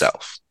of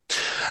itself.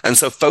 And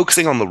so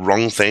focusing on the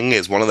wrong thing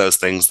is one of those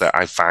things that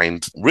I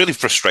find really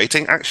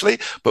frustrating, actually,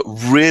 but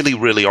really,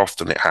 really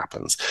often it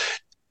happens.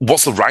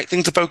 What's the right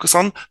thing to focus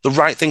on? The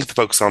right thing to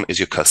focus on is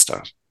your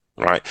customer,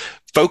 right?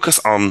 Focus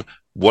on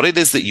what it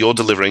is that you're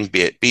delivering,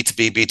 be it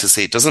B2B,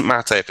 B2C, it doesn't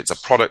matter if it's a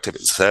product, if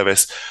it's a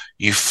service.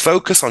 You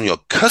focus on your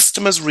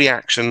customer's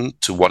reaction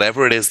to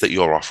whatever it is that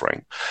you're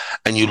offering.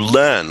 And you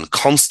learn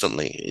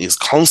constantly. It's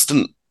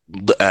constant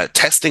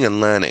testing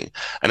and learning,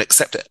 and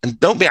accept it. And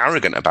don't be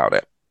arrogant about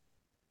it.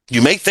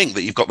 You may think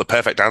that you've got the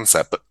perfect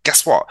answer, but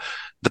guess what?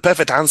 The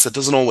perfect answer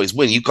doesn't always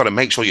win. You've got to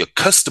make sure your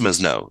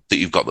customers know that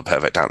you've got the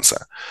perfect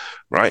answer,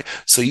 right?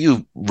 So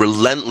you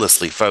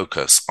relentlessly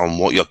focus on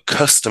what your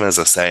customers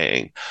are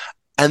saying.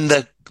 And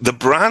the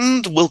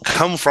brand will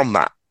come from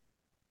that.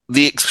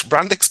 The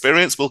brand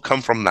experience will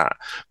come from that.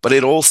 But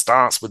it all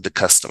starts with the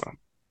customer.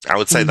 I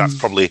would say that's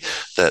probably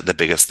the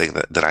biggest thing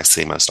that I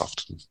see most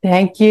often.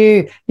 Thank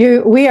you.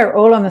 We are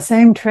all on the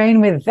same train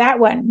with that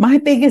one. My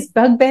biggest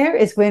bugbear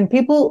is when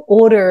people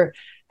order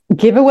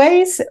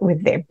giveaways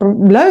with their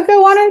logo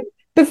on it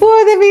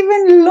before they've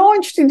even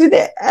launched into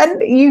it.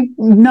 And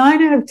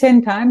 9 out of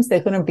 10 times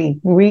they're going to be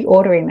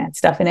reordering that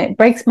stuff. And it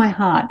breaks my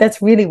heart. That's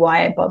really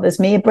why it bothers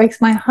me. It breaks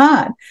my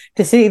heart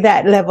to see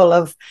that level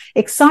of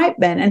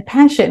excitement and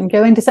passion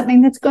go into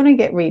something that's going to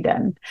get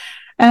redone.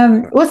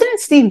 Wasn't it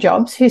Steve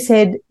Jobs who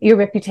said your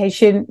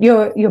reputation,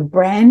 your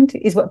brand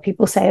is what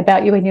people say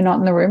about you when you're not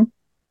in the room?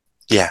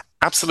 Yeah,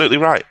 absolutely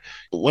right.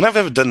 When I've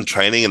ever done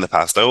training in the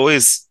past, I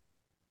always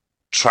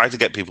try to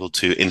get people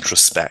to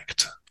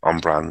introspect on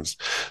brands.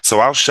 So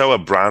I'll show a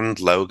brand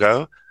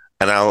logo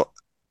and I'll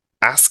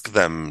ask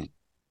them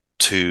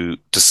to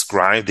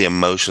describe the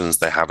emotions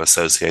they have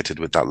associated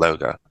with that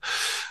logo.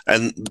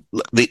 And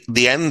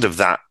the end of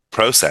that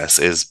process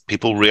is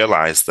people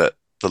realize that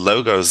the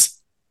logos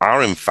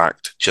are in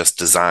fact just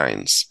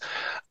designs,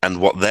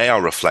 and what they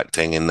are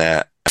reflecting in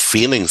their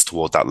feelings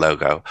toward that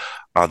logo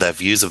are their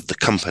views of the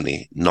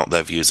company, not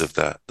their views of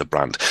the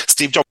brand.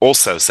 Steve Jobs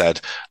also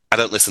said, I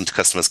don't listen to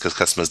customers because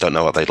customers don't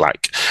know what they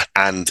like.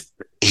 And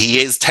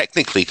he is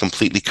technically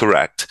completely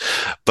correct,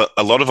 but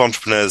a lot of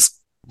entrepreneurs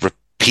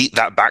repeat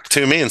that back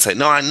to me and say,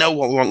 no, I know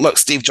what we want. Look,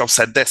 Steve Jobs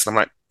said this. And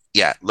I'm like,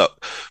 yeah,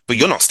 look, but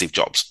you're not Steve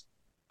Jobs.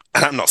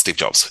 And I'm not Steve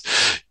Jobs.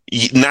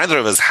 Neither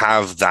of us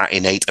have that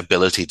innate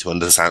ability to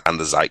understand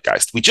the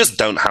zeitgeist. We just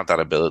don't have that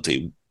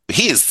ability.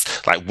 He is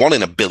like 1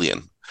 in a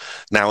billion.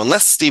 Now,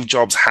 unless Steve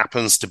Jobs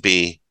happens to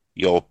be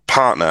your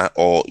partner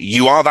or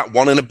you are that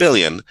 1 in a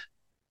billion,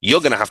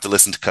 you're going to have to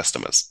listen to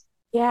customers.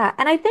 Yeah.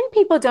 And I think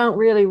people don't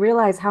really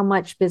realize how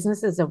much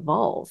businesses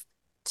evolve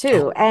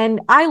too. And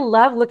I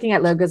love looking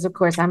at logos. Of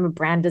course, I'm a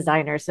brand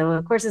designer. So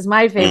of course, it's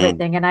my favorite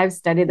thing. And I've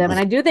studied them. And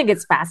I do think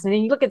it's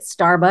fascinating. You look at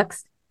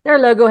Starbucks, their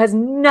logo has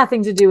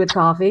nothing to do with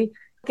coffee.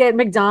 Look at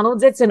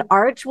McDonald's, it's an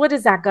arch. What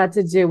has that got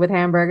to do with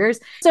hamburgers?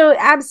 So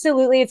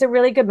absolutely, it's a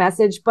really good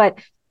message, but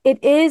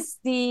it is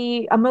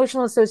the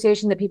emotional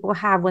association that people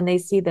have when they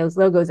see those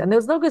logos, and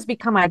those logos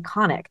become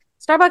iconic.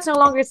 Starbucks no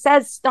longer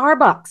says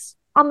Starbucks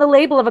on the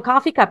label of a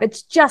coffee cup.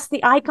 It's just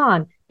the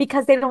icon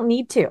because they don't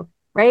need to,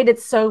 right?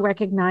 It's so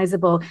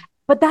recognizable,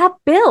 but that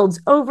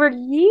builds over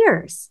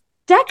years,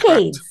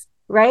 decades. Correct.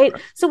 Right.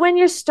 So when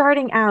you're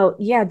starting out,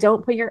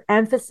 don't put your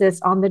emphasis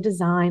on the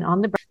design,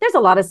 on the brand. There's a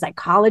lot of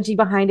psychology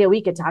behind it.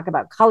 We could talk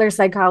about color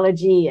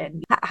psychology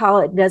and how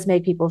it does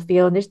make people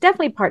feel. And there's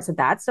definitely parts of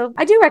that. So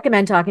I do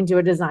recommend talking to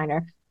a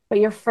designer.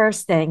 But your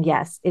first thing,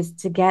 yes, is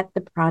to get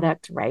the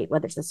product right,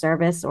 whether it's a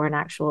service or an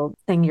actual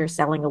thing you're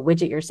selling, a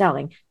widget you're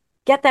selling.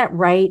 Get that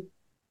right.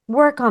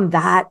 Work on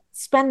that.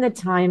 Spend the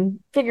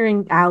time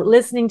figuring out,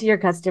 listening to your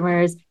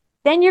customers.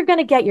 Then you're going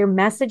to get your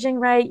messaging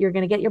right. You're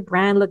going to get your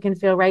brand look and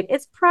feel right.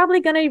 It's probably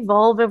going to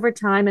evolve over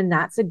time. And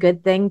that's a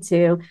good thing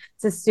too,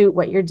 to suit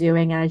what you're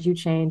doing as you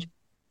change.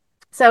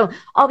 So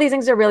all these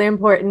things are really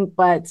important,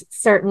 but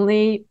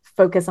certainly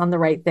focus on the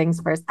right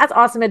things first. That's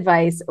awesome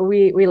advice.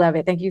 We love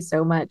it. Thank you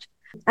so much.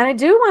 And I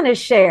do want to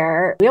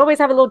share, we always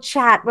have a little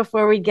chat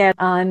before we get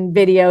on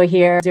video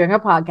here doing our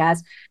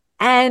podcast.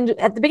 And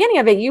at the beginning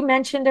of it, you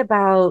mentioned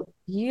about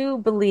you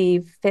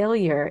believe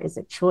failure is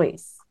a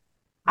choice.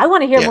 I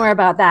want to hear more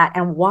about that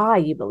and why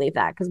you believe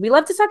that, because we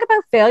love to talk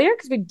about failure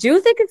because we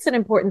do think it's an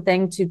important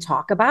thing to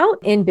talk about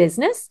in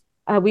business.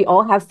 We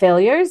all have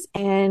failures,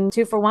 and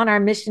 2 for 1, our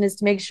mission is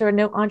to make sure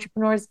no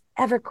entrepreneurs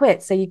ever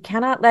quit. So you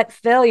cannot let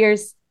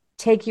failures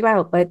take you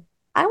out. But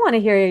I want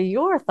to hear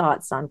your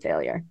thoughts on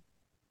failure.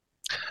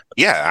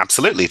 Yeah,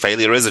 absolutely.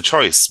 Failure is a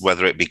choice,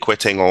 whether it be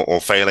quitting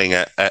or failing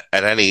at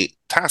any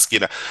task.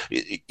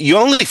 You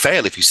only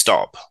fail if you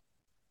stop.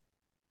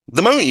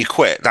 The moment you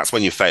quit, that's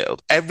when you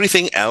failed.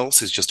 Everything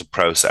else is just a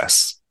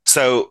process.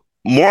 So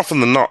more often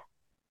than not,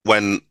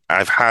 when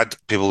I've had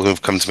people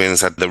who've come to me and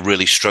said they're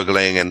really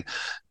struggling and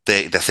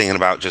they're thinking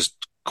about just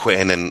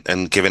quitting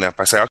and giving up,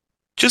 I say,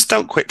 just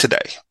don't quit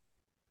today.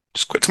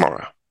 Just quit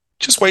tomorrow.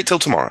 Just wait till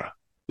tomorrow.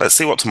 Let's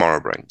see what tomorrow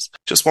brings.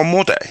 Just one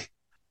more day.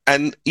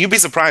 And you'd be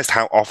surprised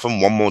how often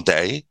one more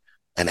day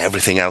and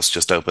everything else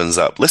just opens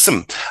up.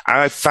 Listen,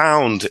 I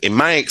found in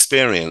my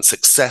experience,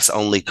 success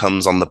only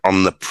comes on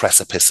the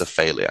precipice of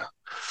failure.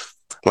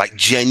 Like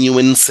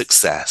genuine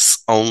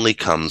success only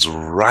comes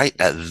right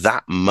at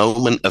that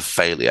moment of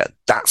failure.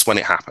 That's when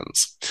it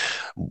happens.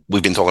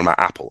 We've been talking about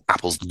Apple.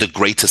 Apple's the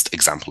greatest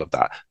example of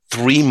that.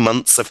 3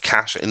 months of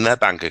cash in their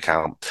bank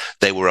account.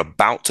 They were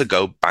about to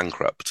go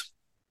bankrupt.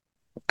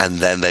 And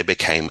then they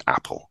became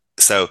Apple.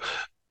 So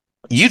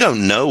you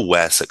don't know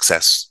where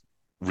success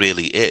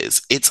really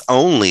is. It's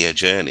only a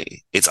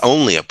journey. It's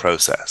only a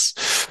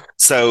process.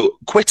 So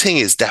quitting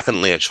is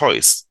definitely a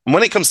choice.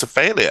 When it comes to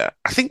failure,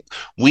 I think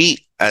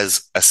we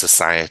as a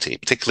society,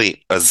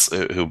 particularly as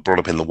who brought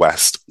up in the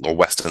West or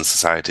Western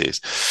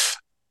societies,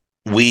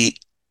 we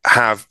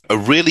have a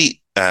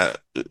really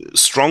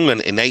strong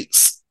and innate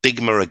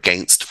stigma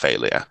against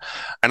failure.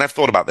 And I've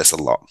thought about this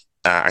a lot.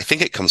 I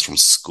think it comes from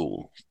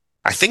school.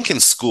 I think in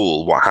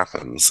school, what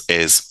happens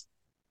is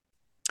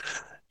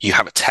you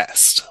have a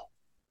test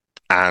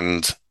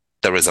and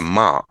there is a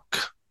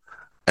mark,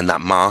 and that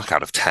mark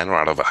out of 10 or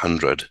out of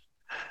 100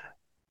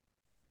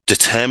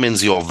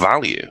 determines your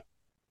value.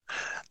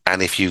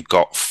 And if you've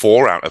got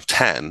 4 out of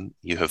 10,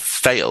 you have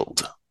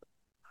failed.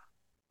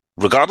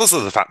 Regardless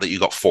of the fact that you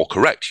got 4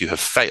 correct, you have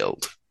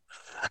failed.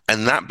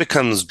 And that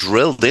becomes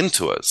drilled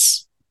into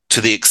us to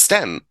the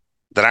extent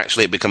that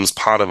actually it becomes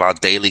part of our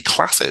daily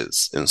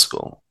classes in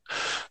school.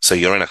 So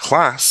you're in a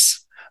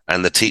class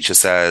and the teacher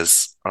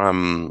says,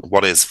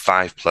 what is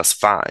 5 plus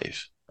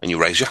 5? And you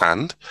raise your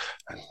hand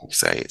and you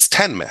say, it's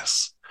 10,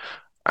 miss.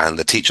 And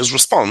the teacher's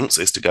response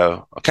is to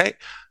go, okay,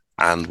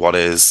 and what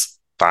is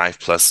 5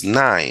 plus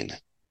 9?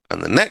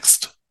 And the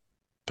next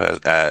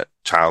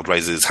child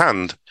raises his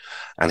hand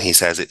and he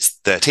says, it's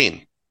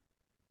 13.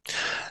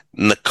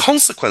 And the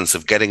consequence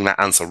of getting that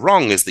answer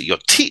wrong is that your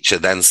teacher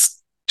then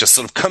just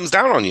sort of comes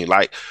down on you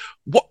like,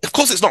 what? Of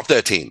course it's not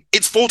 13.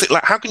 It's 14.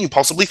 Like, how can you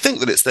possibly think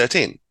that it's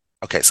 13?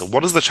 Okay, so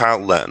what has the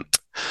child learned?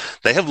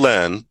 They have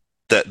learned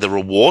that the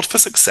reward for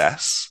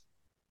success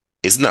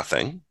is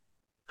nothing,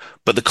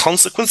 but the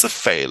consequence of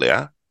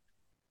failure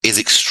is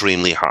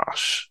extremely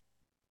harsh.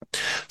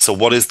 So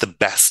what is the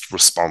best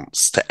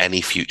response to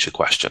any future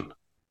question?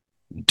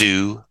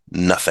 Do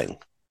nothing.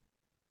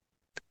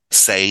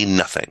 Say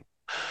nothing.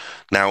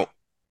 Now,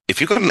 if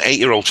you've got an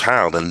 8-year-old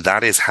child and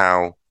that is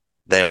how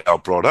they are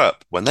brought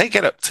up, when they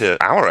get up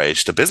to our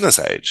age, to business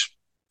age,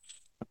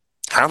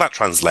 how that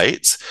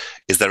translates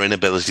is their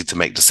inability to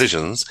make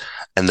decisions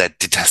and their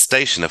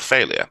detestation of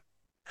failure.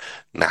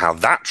 Now, how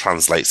that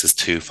translates is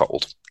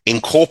twofold.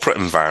 In corporate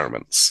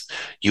environments,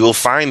 you will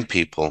find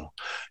people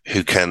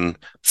who can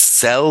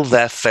sell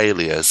their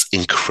failures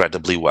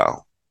incredibly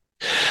well,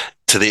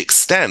 to the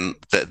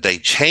extent that they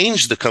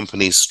change the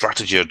company's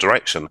strategy or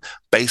direction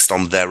based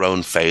on their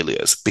own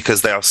failures,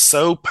 because they are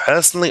so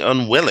personally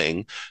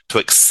unwilling to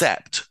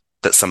accept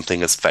that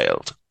something has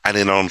failed. And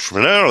in an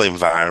entrepreneurial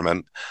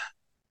environment,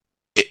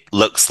 it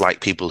looks like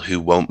people who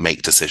won't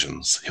make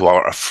decisions, who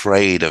are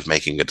afraid of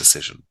making a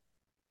decision.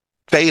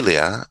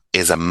 Failure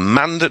is a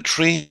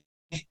mandatory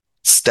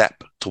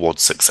step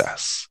towards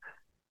success.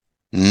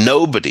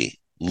 Nobody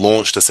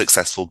launched a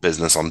successful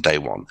business on day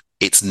one.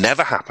 It's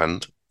never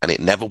happened and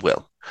it never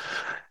will.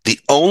 The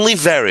only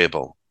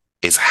variable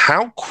is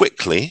how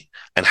quickly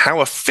and how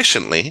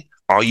efficiently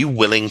are you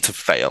willing to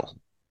fail?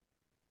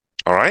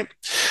 All right?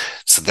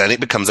 So then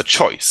it becomes a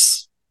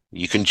choice.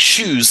 You can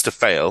choose to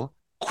fail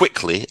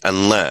quickly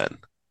and learn.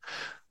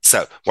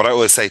 So what I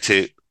always say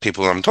to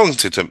people I'm talking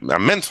to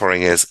I'm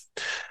mentoring is,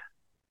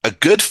 a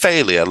good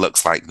failure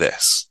looks like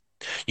this.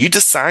 You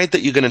decide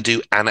that you're going to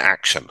do an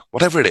action,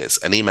 whatever it is,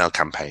 an email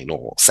campaign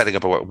or setting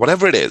up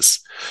whatever it is.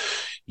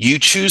 You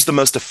choose the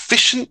most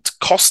efficient,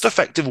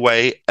 cost-effective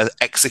way of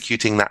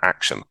executing that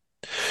action.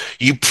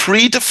 You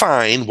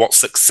predefine what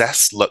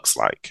success looks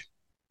like.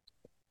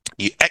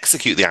 You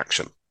execute the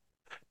action.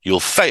 You'll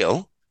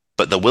fail,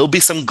 but there will be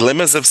some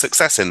glimmers of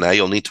success in there.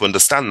 You'll need to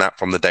understand that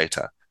from the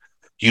data.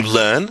 You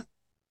learn,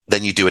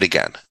 then you do it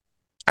again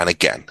and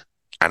again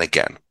and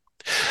again.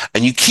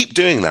 And you keep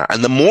doing that.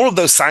 And the more of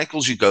those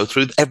cycles you go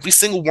through, every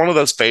single one of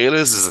those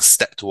failures is a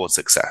step towards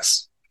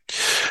success.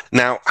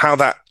 Now, how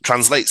that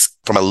translates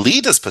from a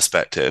leader's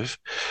perspective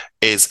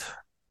is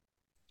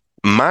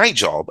my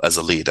job as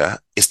a leader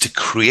is to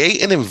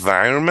create an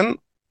environment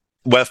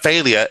where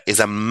failure is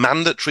a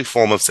mandatory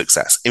form of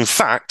success. In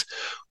fact,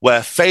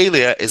 where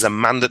failure is a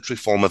mandatory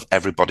form of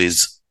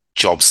everybody's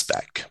job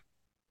spec.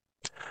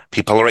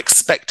 People are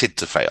expected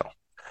to fail,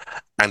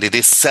 and it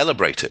is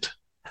celebrated.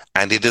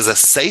 And it is a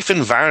safe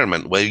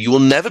environment where you will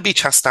never be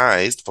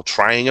chastised for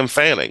trying and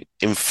failing.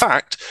 In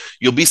fact,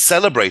 you'll be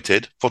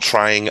celebrated for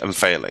trying and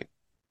failing.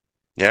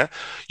 Yeah?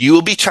 You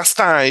will be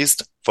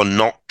chastised for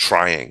not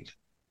trying.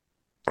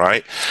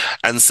 Right?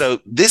 And so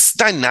this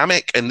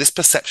dynamic and this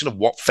perception of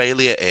what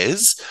failure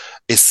is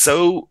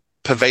so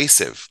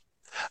pervasive.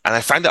 And I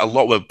find it a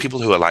lot with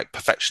people who are like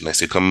perfectionists,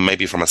 who come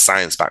maybe from a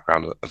science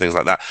background and things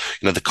like that.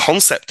 You know, the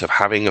concept of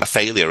having a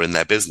failure in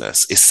their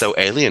business is so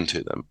alien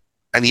to them.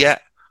 And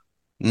yet,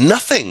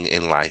 nothing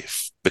in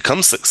life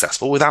becomes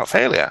successful without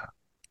failure.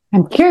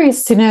 I'm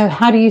curious to know,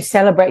 how do you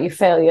celebrate your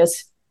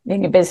failures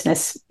in your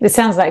business? It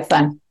sounds like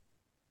fun.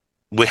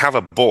 We have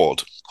a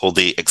board called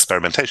the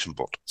experimentation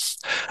board.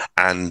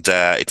 And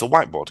it's a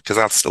whiteboard because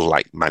I still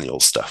like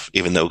manual stuff,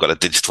 even though we've got a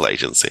digital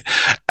agency.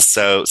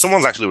 So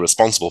someone's actually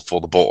responsible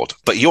for the board,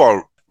 but you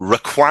are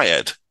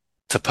required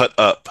to put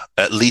up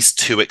at least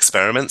 2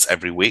 experiments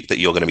every week that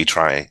you're going to be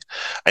trying.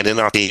 And in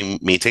our team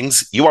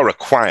meetings, you are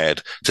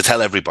required to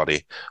tell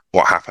everybody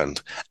what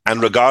happened.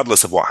 And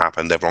regardless of what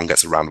happened, everyone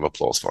gets a round of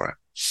applause for it.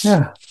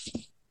 Yeah.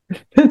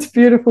 That's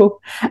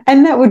beautiful.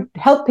 And that would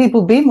help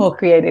people be more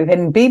creative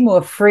and be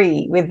more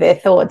free with their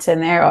thoughts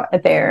and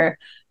their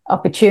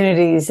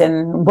opportunities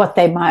and what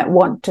they might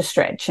want to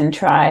stretch and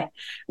try.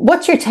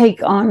 What's your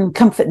take on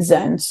comfort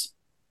zones?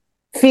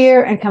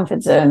 Fear and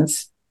comfort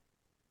zones.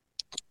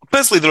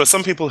 Firstly, there are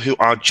some people who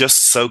are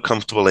just so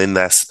comfortable in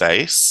their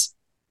space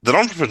that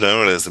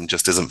entrepreneurialism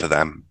just isn't for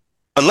them.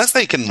 Unless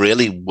they can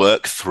really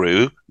work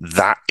through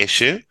that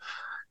issue,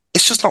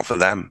 it's just not for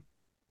them.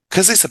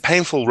 Because it's a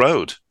painful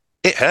road.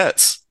 It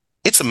hurts.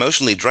 It's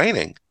emotionally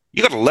draining.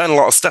 You got to learn a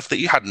lot of stuff that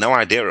you had no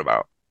idea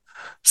about.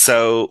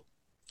 So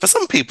for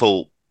some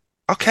people,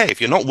 okay,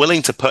 if you're not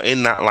willing to put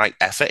in that like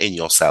effort in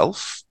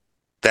yourself,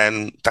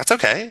 then that's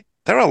okay.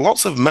 There are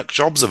lots of muck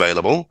jobs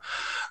available.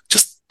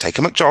 Just take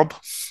a muck job.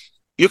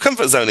 Your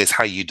comfort zone is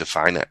how you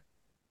define it.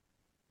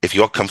 If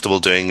you're comfortable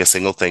doing a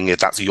single thing, if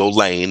that's your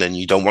lane and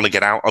you don't want to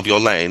get out of your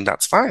lane,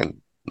 that's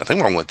fine. Nothing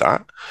wrong with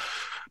that.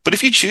 But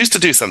if you choose to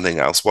do something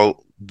else,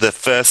 well, the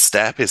first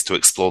step is to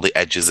explore the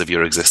edges of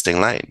your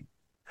existing lane.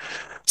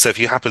 So if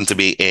you happen to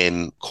be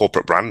in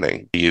corporate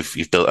branding, you've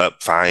built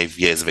up 5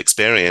 years of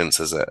experience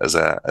as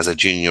a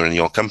junior in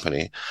your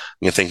company, and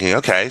you're thinking,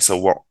 okay, so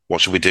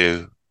what should we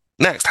do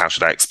next? How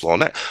should I explore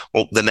next?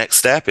 Well, the next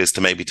step is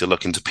to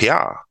look into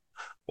PR,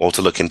 or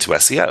to look into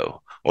SEO,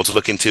 or to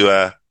look into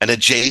an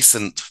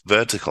adjacent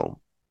vertical.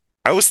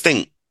 I always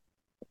think,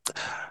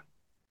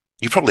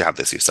 you probably have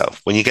this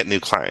yourself, when you get new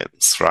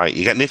clients, right?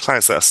 You get new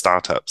clients that are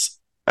startups.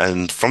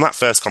 And from that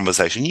first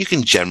conversation, you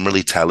can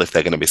generally tell if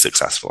they're going to be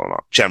successful or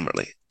not,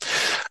 generally.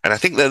 And I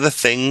think that the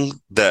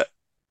thing that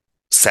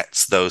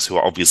sets those who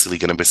are obviously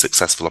going to be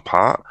successful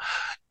apart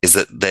is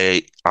that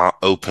they are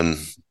open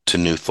to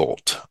new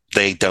thought.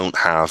 They don't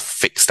have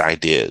fixed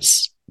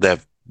ideas. They're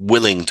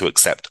willing to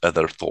accept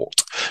other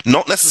thought.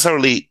 Not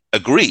necessarily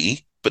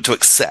agree, but to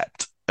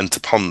accept and to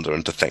ponder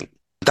and to think.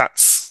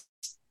 That's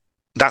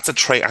a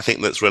trait I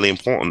think that's really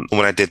important.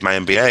 When I did my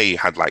MBA, you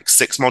had like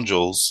 6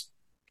 modules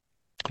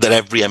that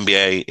every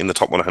MBA in the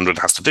top 100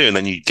 has to do, and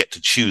then you get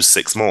to choose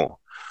 6 more.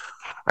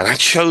 And I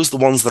chose the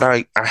ones that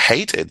I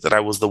hated, that I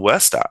was the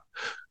worst at.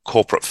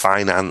 Corporate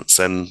finance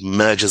and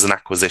mergers and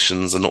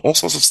acquisitions and all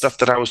sorts of stuff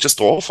that I was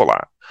just awful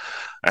at.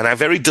 And I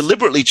very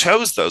deliberately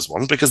chose those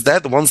ones because they're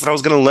the ones that I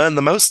was going to learn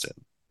the most in.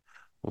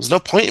 There was no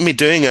point in me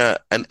doing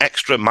an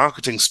extra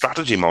marketing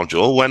strategy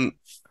module when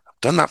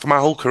I've done that for my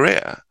whole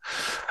career.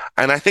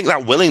 And I think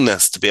that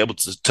willingness to be able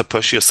to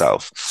push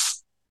yourself.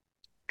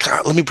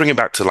 Let me bring it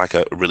back to like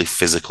a really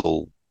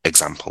physical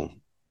example.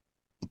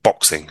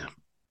 Boxing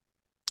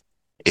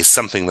is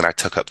something that I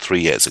took up 3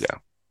 years ago.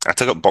 I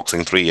took up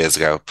boxing 3 years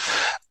ago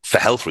for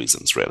health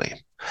reasons,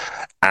 really.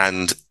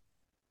 And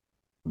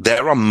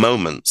there are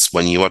moments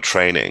when you are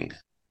training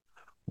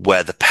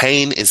where the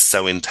pain is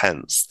so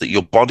intense that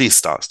your body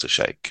starts to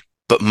shake.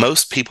 But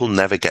most people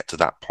never get to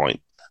that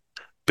point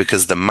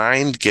because the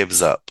mind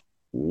gives up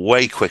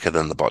way quicker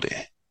than the body.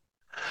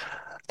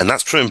 And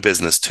that's true in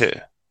business too.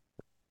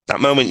 That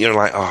moment you're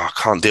like, oh, I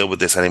can't deal with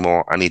this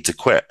anymore. I need to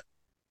quit.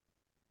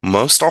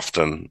 Most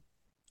often,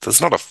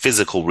 there's not a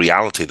physical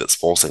reality that's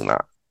forcing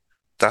that.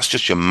 That's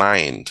just your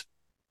mind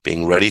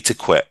being ready to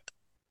quit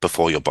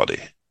before your body.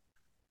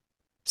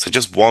 So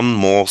just one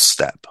more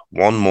step,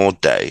 one more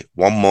day,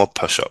 one more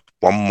push-up,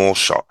 one more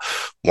shot,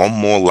 one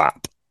more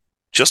lap,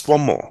 just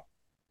one more.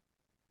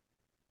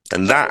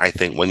 And that, I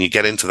think, when you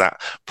get into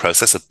that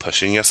process of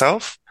pushing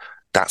yourself,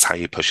 that's how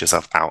you push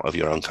yourself out of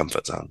your own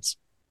comfort zones.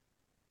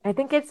 I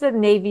think it's the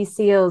Navy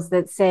SEALs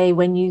that say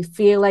when you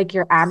feel like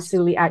you're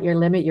absolutely at your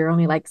limit, you're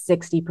only like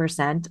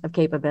 60% of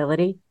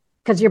capability,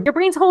 because your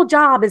brain's whole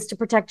job is to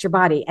protect your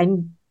body.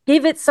 And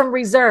give it some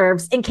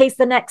reserves in case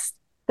the next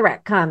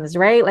threat comes,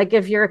 right? Like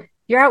if you're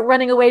out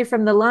running away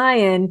from the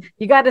lion,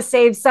 you got to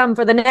save some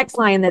for the next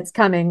lion that's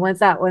coming once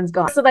that one's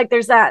gone. So like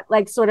there's that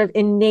like sort of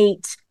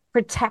innate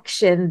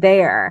protection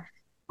there.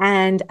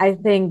 And I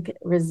think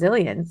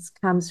resilience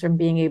comes from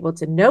being able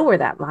to know where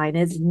that line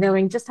is,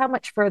 knowing just how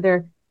much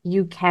further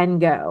you can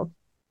go.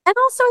 And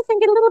also, I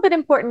think it's a little bit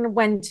important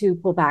when to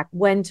pull back,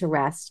 when to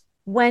rest,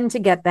 when to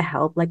get the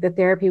help, like the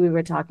therapy we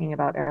were talking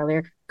about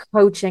earlier.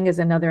 Coaching is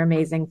another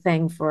amazing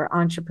thing for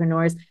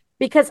entrepreneurs,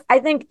 because I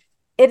think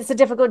it's a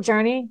difficult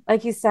journey.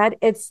 Like you said,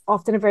 it's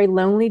often a very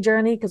lonely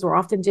journey because we're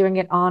often doing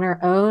it on our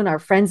own. Our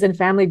friends and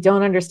family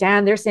don't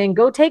understand. They're saying,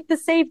 go take the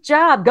safe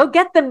job, go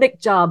get the Mick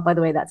job. By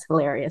the way, that's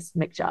hilarious,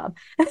 Mick job.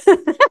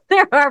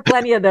 There are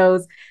plenty of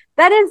those.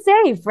 That is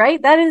safe,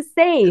 right? That is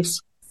safe.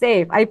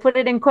 Safe. I put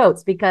it in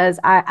quotes because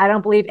I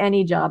don't believe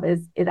any job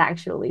is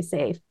actually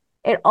safe.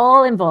 It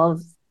all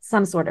involves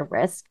some sort of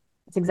risk.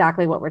 It's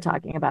exactly what we're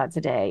talking about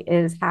today,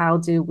 is how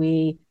do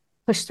we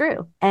push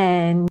through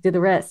and do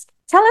the risk.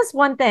 Tell us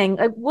one thing.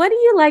 What do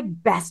you like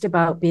best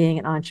about being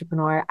an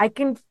entrepreneur? I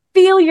can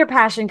feel your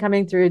passion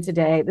coming through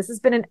today. This has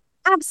been an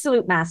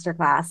absolute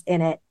masterclass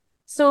in it.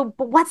 So,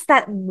 but what's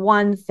that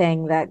one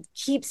thing that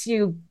keeps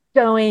you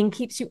going,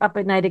 keeps you up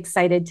at night,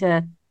 excited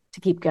to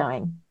keep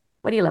going?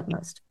 What do you love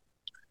most?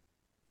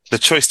 The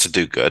choice to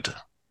do good.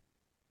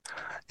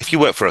 If you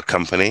work for a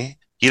company,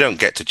 you don't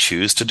get to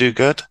choose to do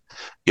good.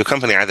 Your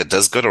company either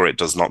does good or it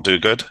does not do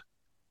good.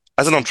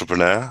 As an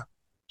entrepreneur,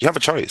 you have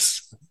a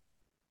choice.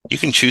 You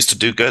can choose to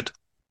do good.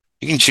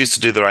 You can choose to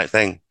do the right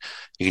thing.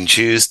 You can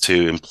choose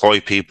to employ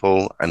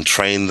people and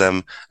train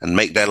them and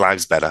make their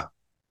lives better.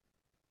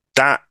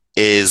 That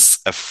is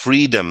a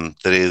freedom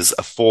that is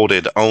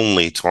afforded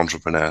only to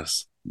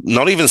entrepreneurs.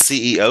 Not even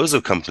CEOs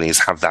of companies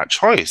have that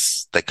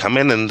choice. They come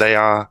in and they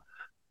are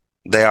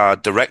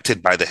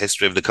directed by the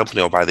history of the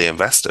company or by the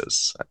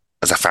investors,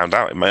 as I found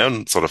out in my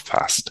own sort of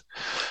past.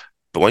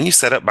 But when you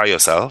set up by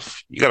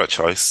yourself, you got a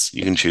choice.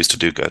 You can choose to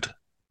do good.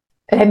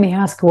 Let me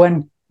ask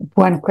one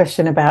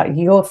question about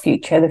your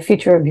future, the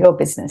future of your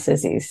business,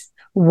 Aziz.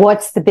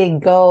 What's the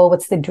big goal?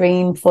 What's the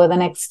dream for the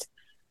next,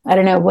 I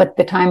don't know what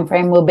the time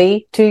frame will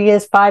be, 2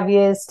 years, 5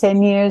 years,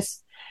 10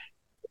 years,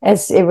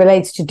 as it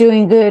relates to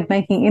doing good,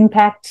 making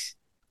impact?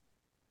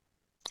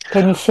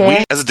 Can you share?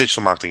 We, as a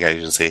digital marketing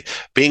agency,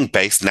 being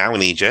based now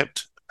in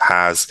Egypt,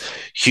 has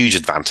huge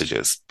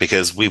advantages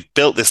because we've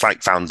built this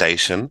like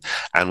foundation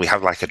and we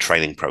have like a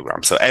training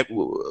program. So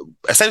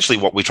essentially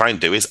what we try and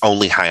do is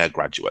only hire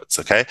graduates.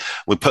 Okay.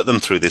 We put them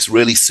through this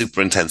really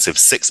super intensive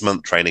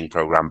 6-month training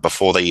program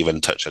before they even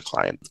touch a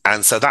client.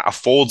 And so that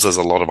affords us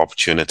a lot of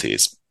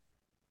opportunities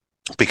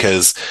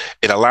because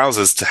it allows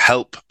us to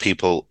help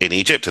people in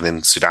Egypt and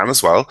in Sudan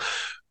as well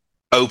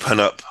open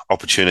up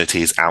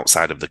opportunities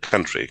outside of the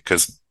country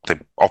because they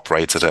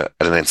operate at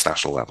an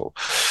international level.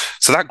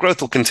 So that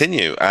growth will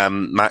continue.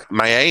 My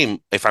aim,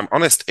 if I'm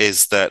honest,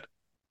 is that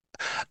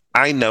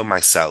I know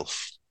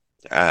myself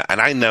and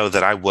I know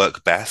that I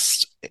work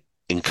best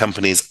in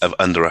companies of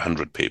under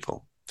 100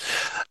 people.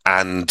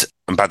 And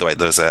by the way,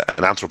 there's an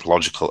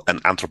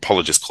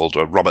anthropologist called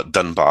Robert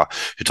Dunbar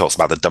who talks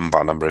about the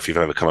Dunbar number. If you've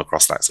ever come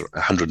across that, so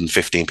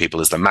 115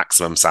 people is the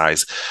maximum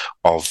size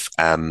of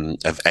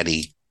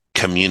any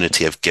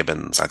community of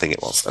gibbons, I think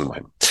it was. Anyway,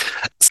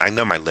 so I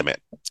know my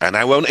limit and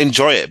I won't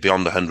enjoy it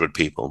beyond 100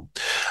 people.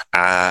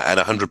 And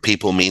 100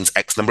 people means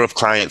X number of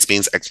clients,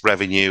 means X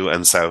revenue.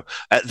 And so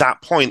at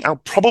that point, I'll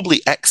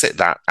probably exit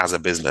that as a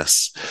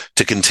business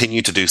to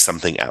continue to do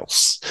something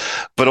else.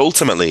 But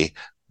ultimately,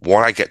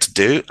 what I get to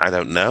do, I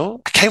don't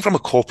know. I came from a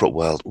corporate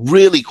world,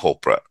 really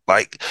corporate,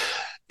 like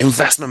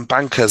investment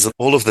bankers and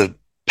all of the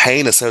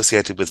pain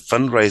associated with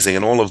fundraising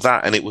and all of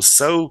that. And it was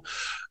so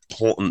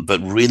important, but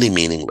really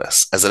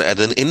meaningless. At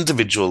an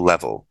individual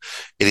level,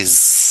 it is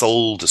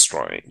soul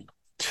destroying.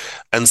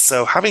 And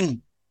so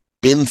having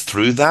been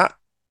through that,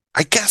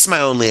 I guess my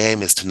only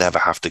aim is to never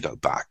have to go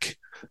back.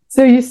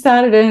 So you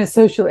started in a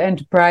social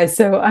enterprise.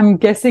 So I'm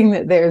guessing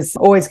that there's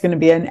always going to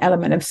be an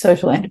element of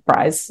social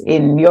enterprise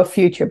in your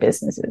future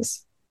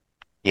businesses.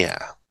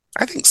 Yeah,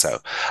 I think so.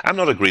 I'm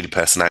not a greedy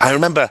person. I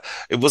remember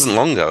it wasn't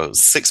long ago, it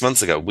was 6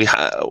 months ago. We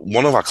had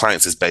one of our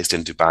clients is based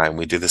in Dubai and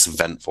we do this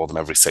event for them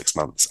every 6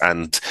 months.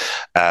 And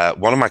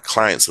one of my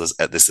clients was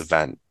at this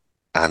event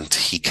and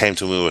he came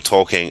to me, we were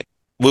talking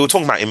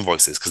about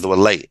invoices because they were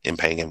late in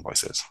paying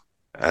invoices.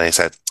 And he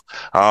said,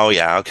 oh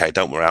yeah, okay,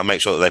 don't worry. I'll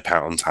make sure that they pay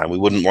it on time. We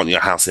wouldn't want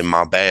your house in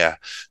Marbella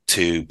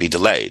to be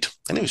delayed.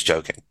 And he was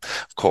joking,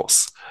 of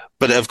course.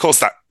 But of course,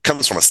 that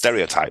comes from a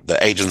stereotype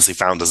that agency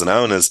founders and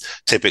owners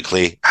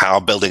typically are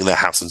building their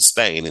house in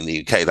Spain, in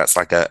the UK. That's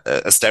like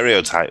a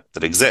stereotype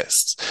that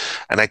exists.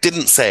 And I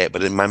didn't say it,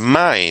 but in my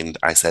mind,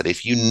 I said,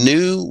 if you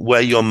knew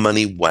where your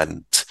money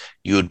went,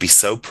 you would be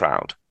so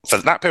proud. For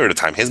that period of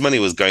time, his money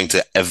was going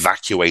to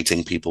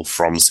evacuating people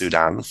from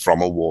Sudan, from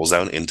a war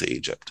zone into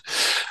Egypt.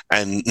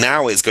 And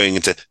now it's going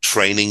into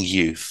training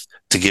youth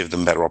to give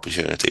them better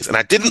opportunities. And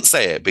I didn't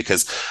say it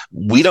because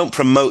we don't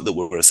promote that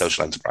we're a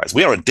social enterprise.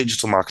 We are a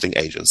digital marketing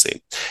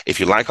agency. If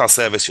you like our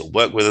service, you'll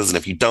work with us. And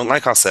if you don't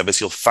like our service,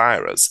 you'll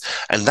fire us.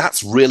 And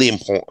that's really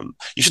important.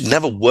 You should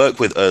never work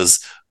with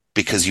us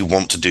because you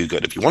want to do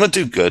good. If you want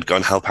to do good, go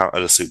and help out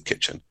at a soup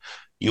kitchen.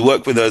 You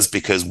work with us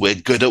because we're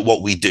good at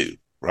what we do,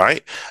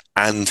 right?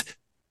 And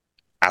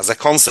as a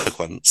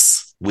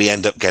consequence, we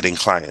end up getting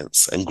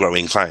clients and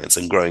growing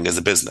as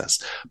a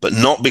business, but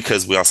not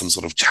because we are some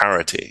sort of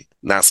charity.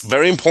 And that's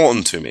very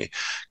important to me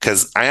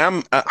because I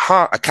am at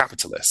heart a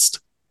capitalist.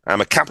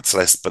 I'm a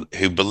capitalist, but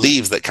who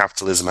believes that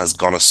capitalism has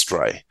gone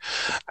astray.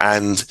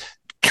 And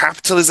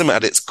capitalism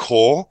at its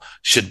core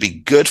should be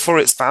good for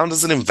its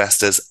founders and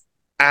investors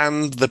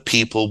and the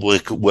people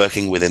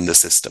working within the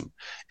system.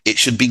 It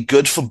should be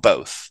good for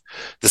both.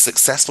 The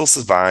successful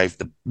survive.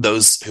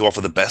 Those who offer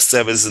the best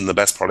services and the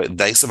best product,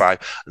 they survive.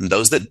 And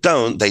those that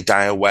don't, they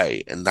die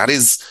away. And that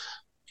is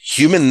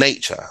human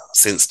nature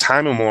since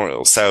time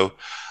immemorial. So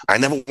I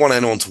never want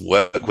anyone to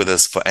work with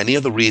us for any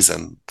other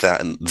reason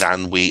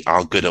than we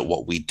are good at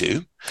what we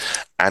do.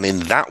 And in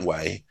that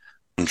way,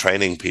 I'm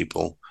training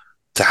people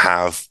to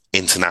have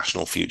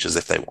international futures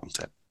if they want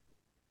it.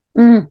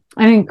 And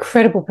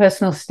incredible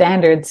personal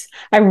standards.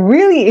 I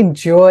really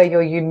enjoy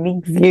your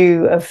unique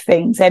view of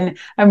things, and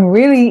I'm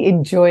really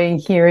enjoying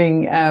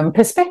hearing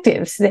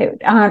perspectives that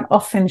aren't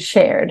often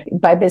shared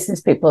by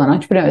business people and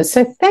entrepreneurs.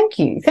 So thank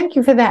you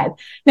for that.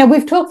 Now,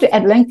 we've talked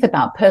at length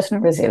about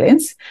personal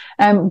resilience,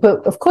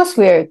 but of course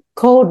we're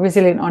called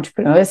resilient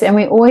entrepreneurs, and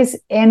we always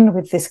end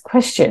with this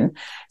question.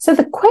 So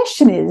the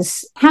question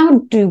is, how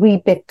do we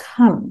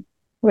become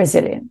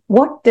resilient?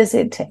 What does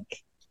it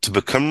take? To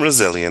become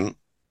resilient,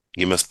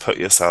 you must put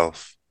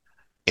yourself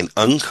in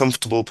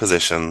uncomfortable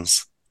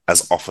positions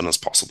as often as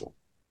possible.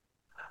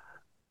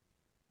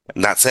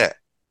 And that's it.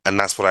 And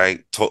that's what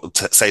I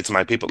say to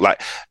my people.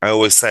 Like I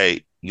always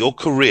say, your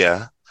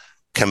career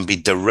can be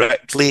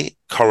directly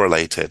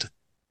correlated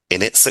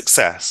in its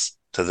success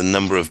to the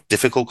number of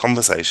difficult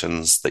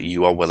conversations that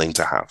you are willing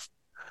to have.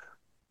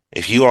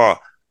 If you are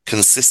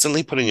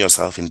consistently putting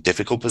yourself in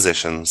difficult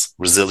positions,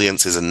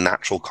 resilience is a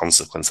natural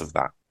consequence of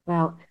that.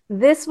 Well,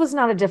 this was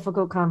not a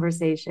difficult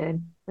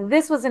conversation.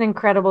 This was an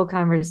incredible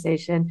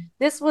conversation.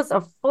 This was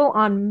a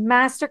full-on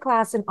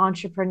masterclass in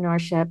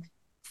entrepreneurship,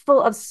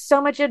 full of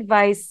so much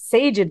advice,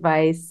 sage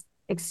advice,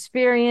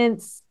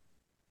 experience,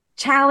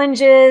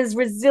 challenges,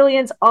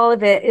 resilience, all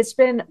of it. It's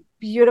been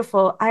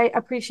beautiful. I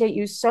appreciate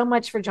you so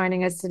much for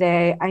joining us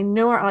today. I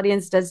know our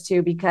audience does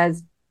too,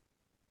 because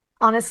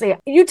honestly,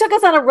 you took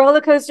us on a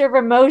roller coaster of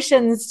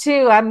emotions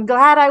too. I'm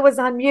glad I was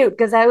on mute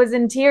because I was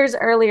in tears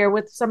earlier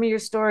with some of your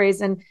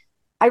stories. And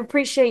I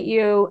appreciate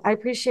you. I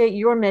appreciate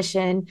your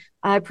mission.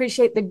 I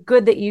appreciate the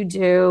good that you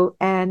do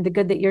and the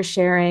good that you're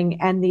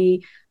sharing and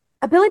the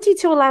ability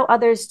to allow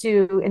others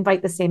to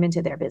invite the same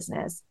into their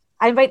business.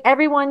 I invite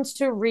everyone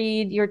to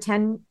read your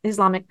 10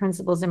 Islamic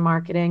Principles in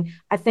Marketing.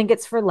 I think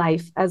it's for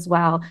life as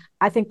well.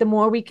 I think the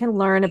more we can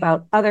learn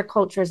about other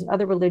cultures and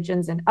other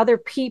religions and other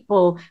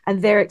people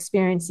and their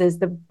experiences,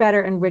 the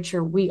better and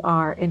richer we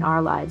are in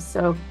our lives.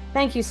 So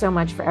thank you so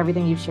much for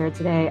everything you've shared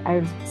today.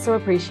 I've so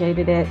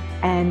appreciated it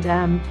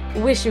and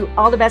wish you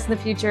all the best in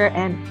the future,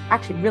 and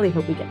actually really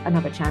hope we get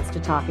another chance to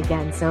talk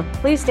again. So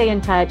please stay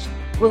in touch.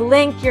 We'll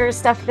link your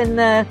stuff in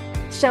the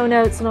show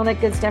notes and all that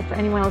good stuff for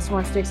anyone else who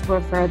wants to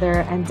explore further,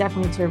 and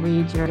definitely to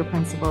read your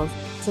principles.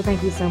 So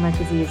thank you so much,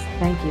 Aziz.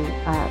 Thank you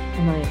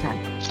a million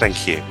times.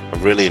 Thank you. I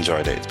really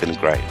enjoyed it. It's been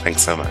great.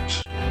 Thanks so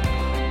much.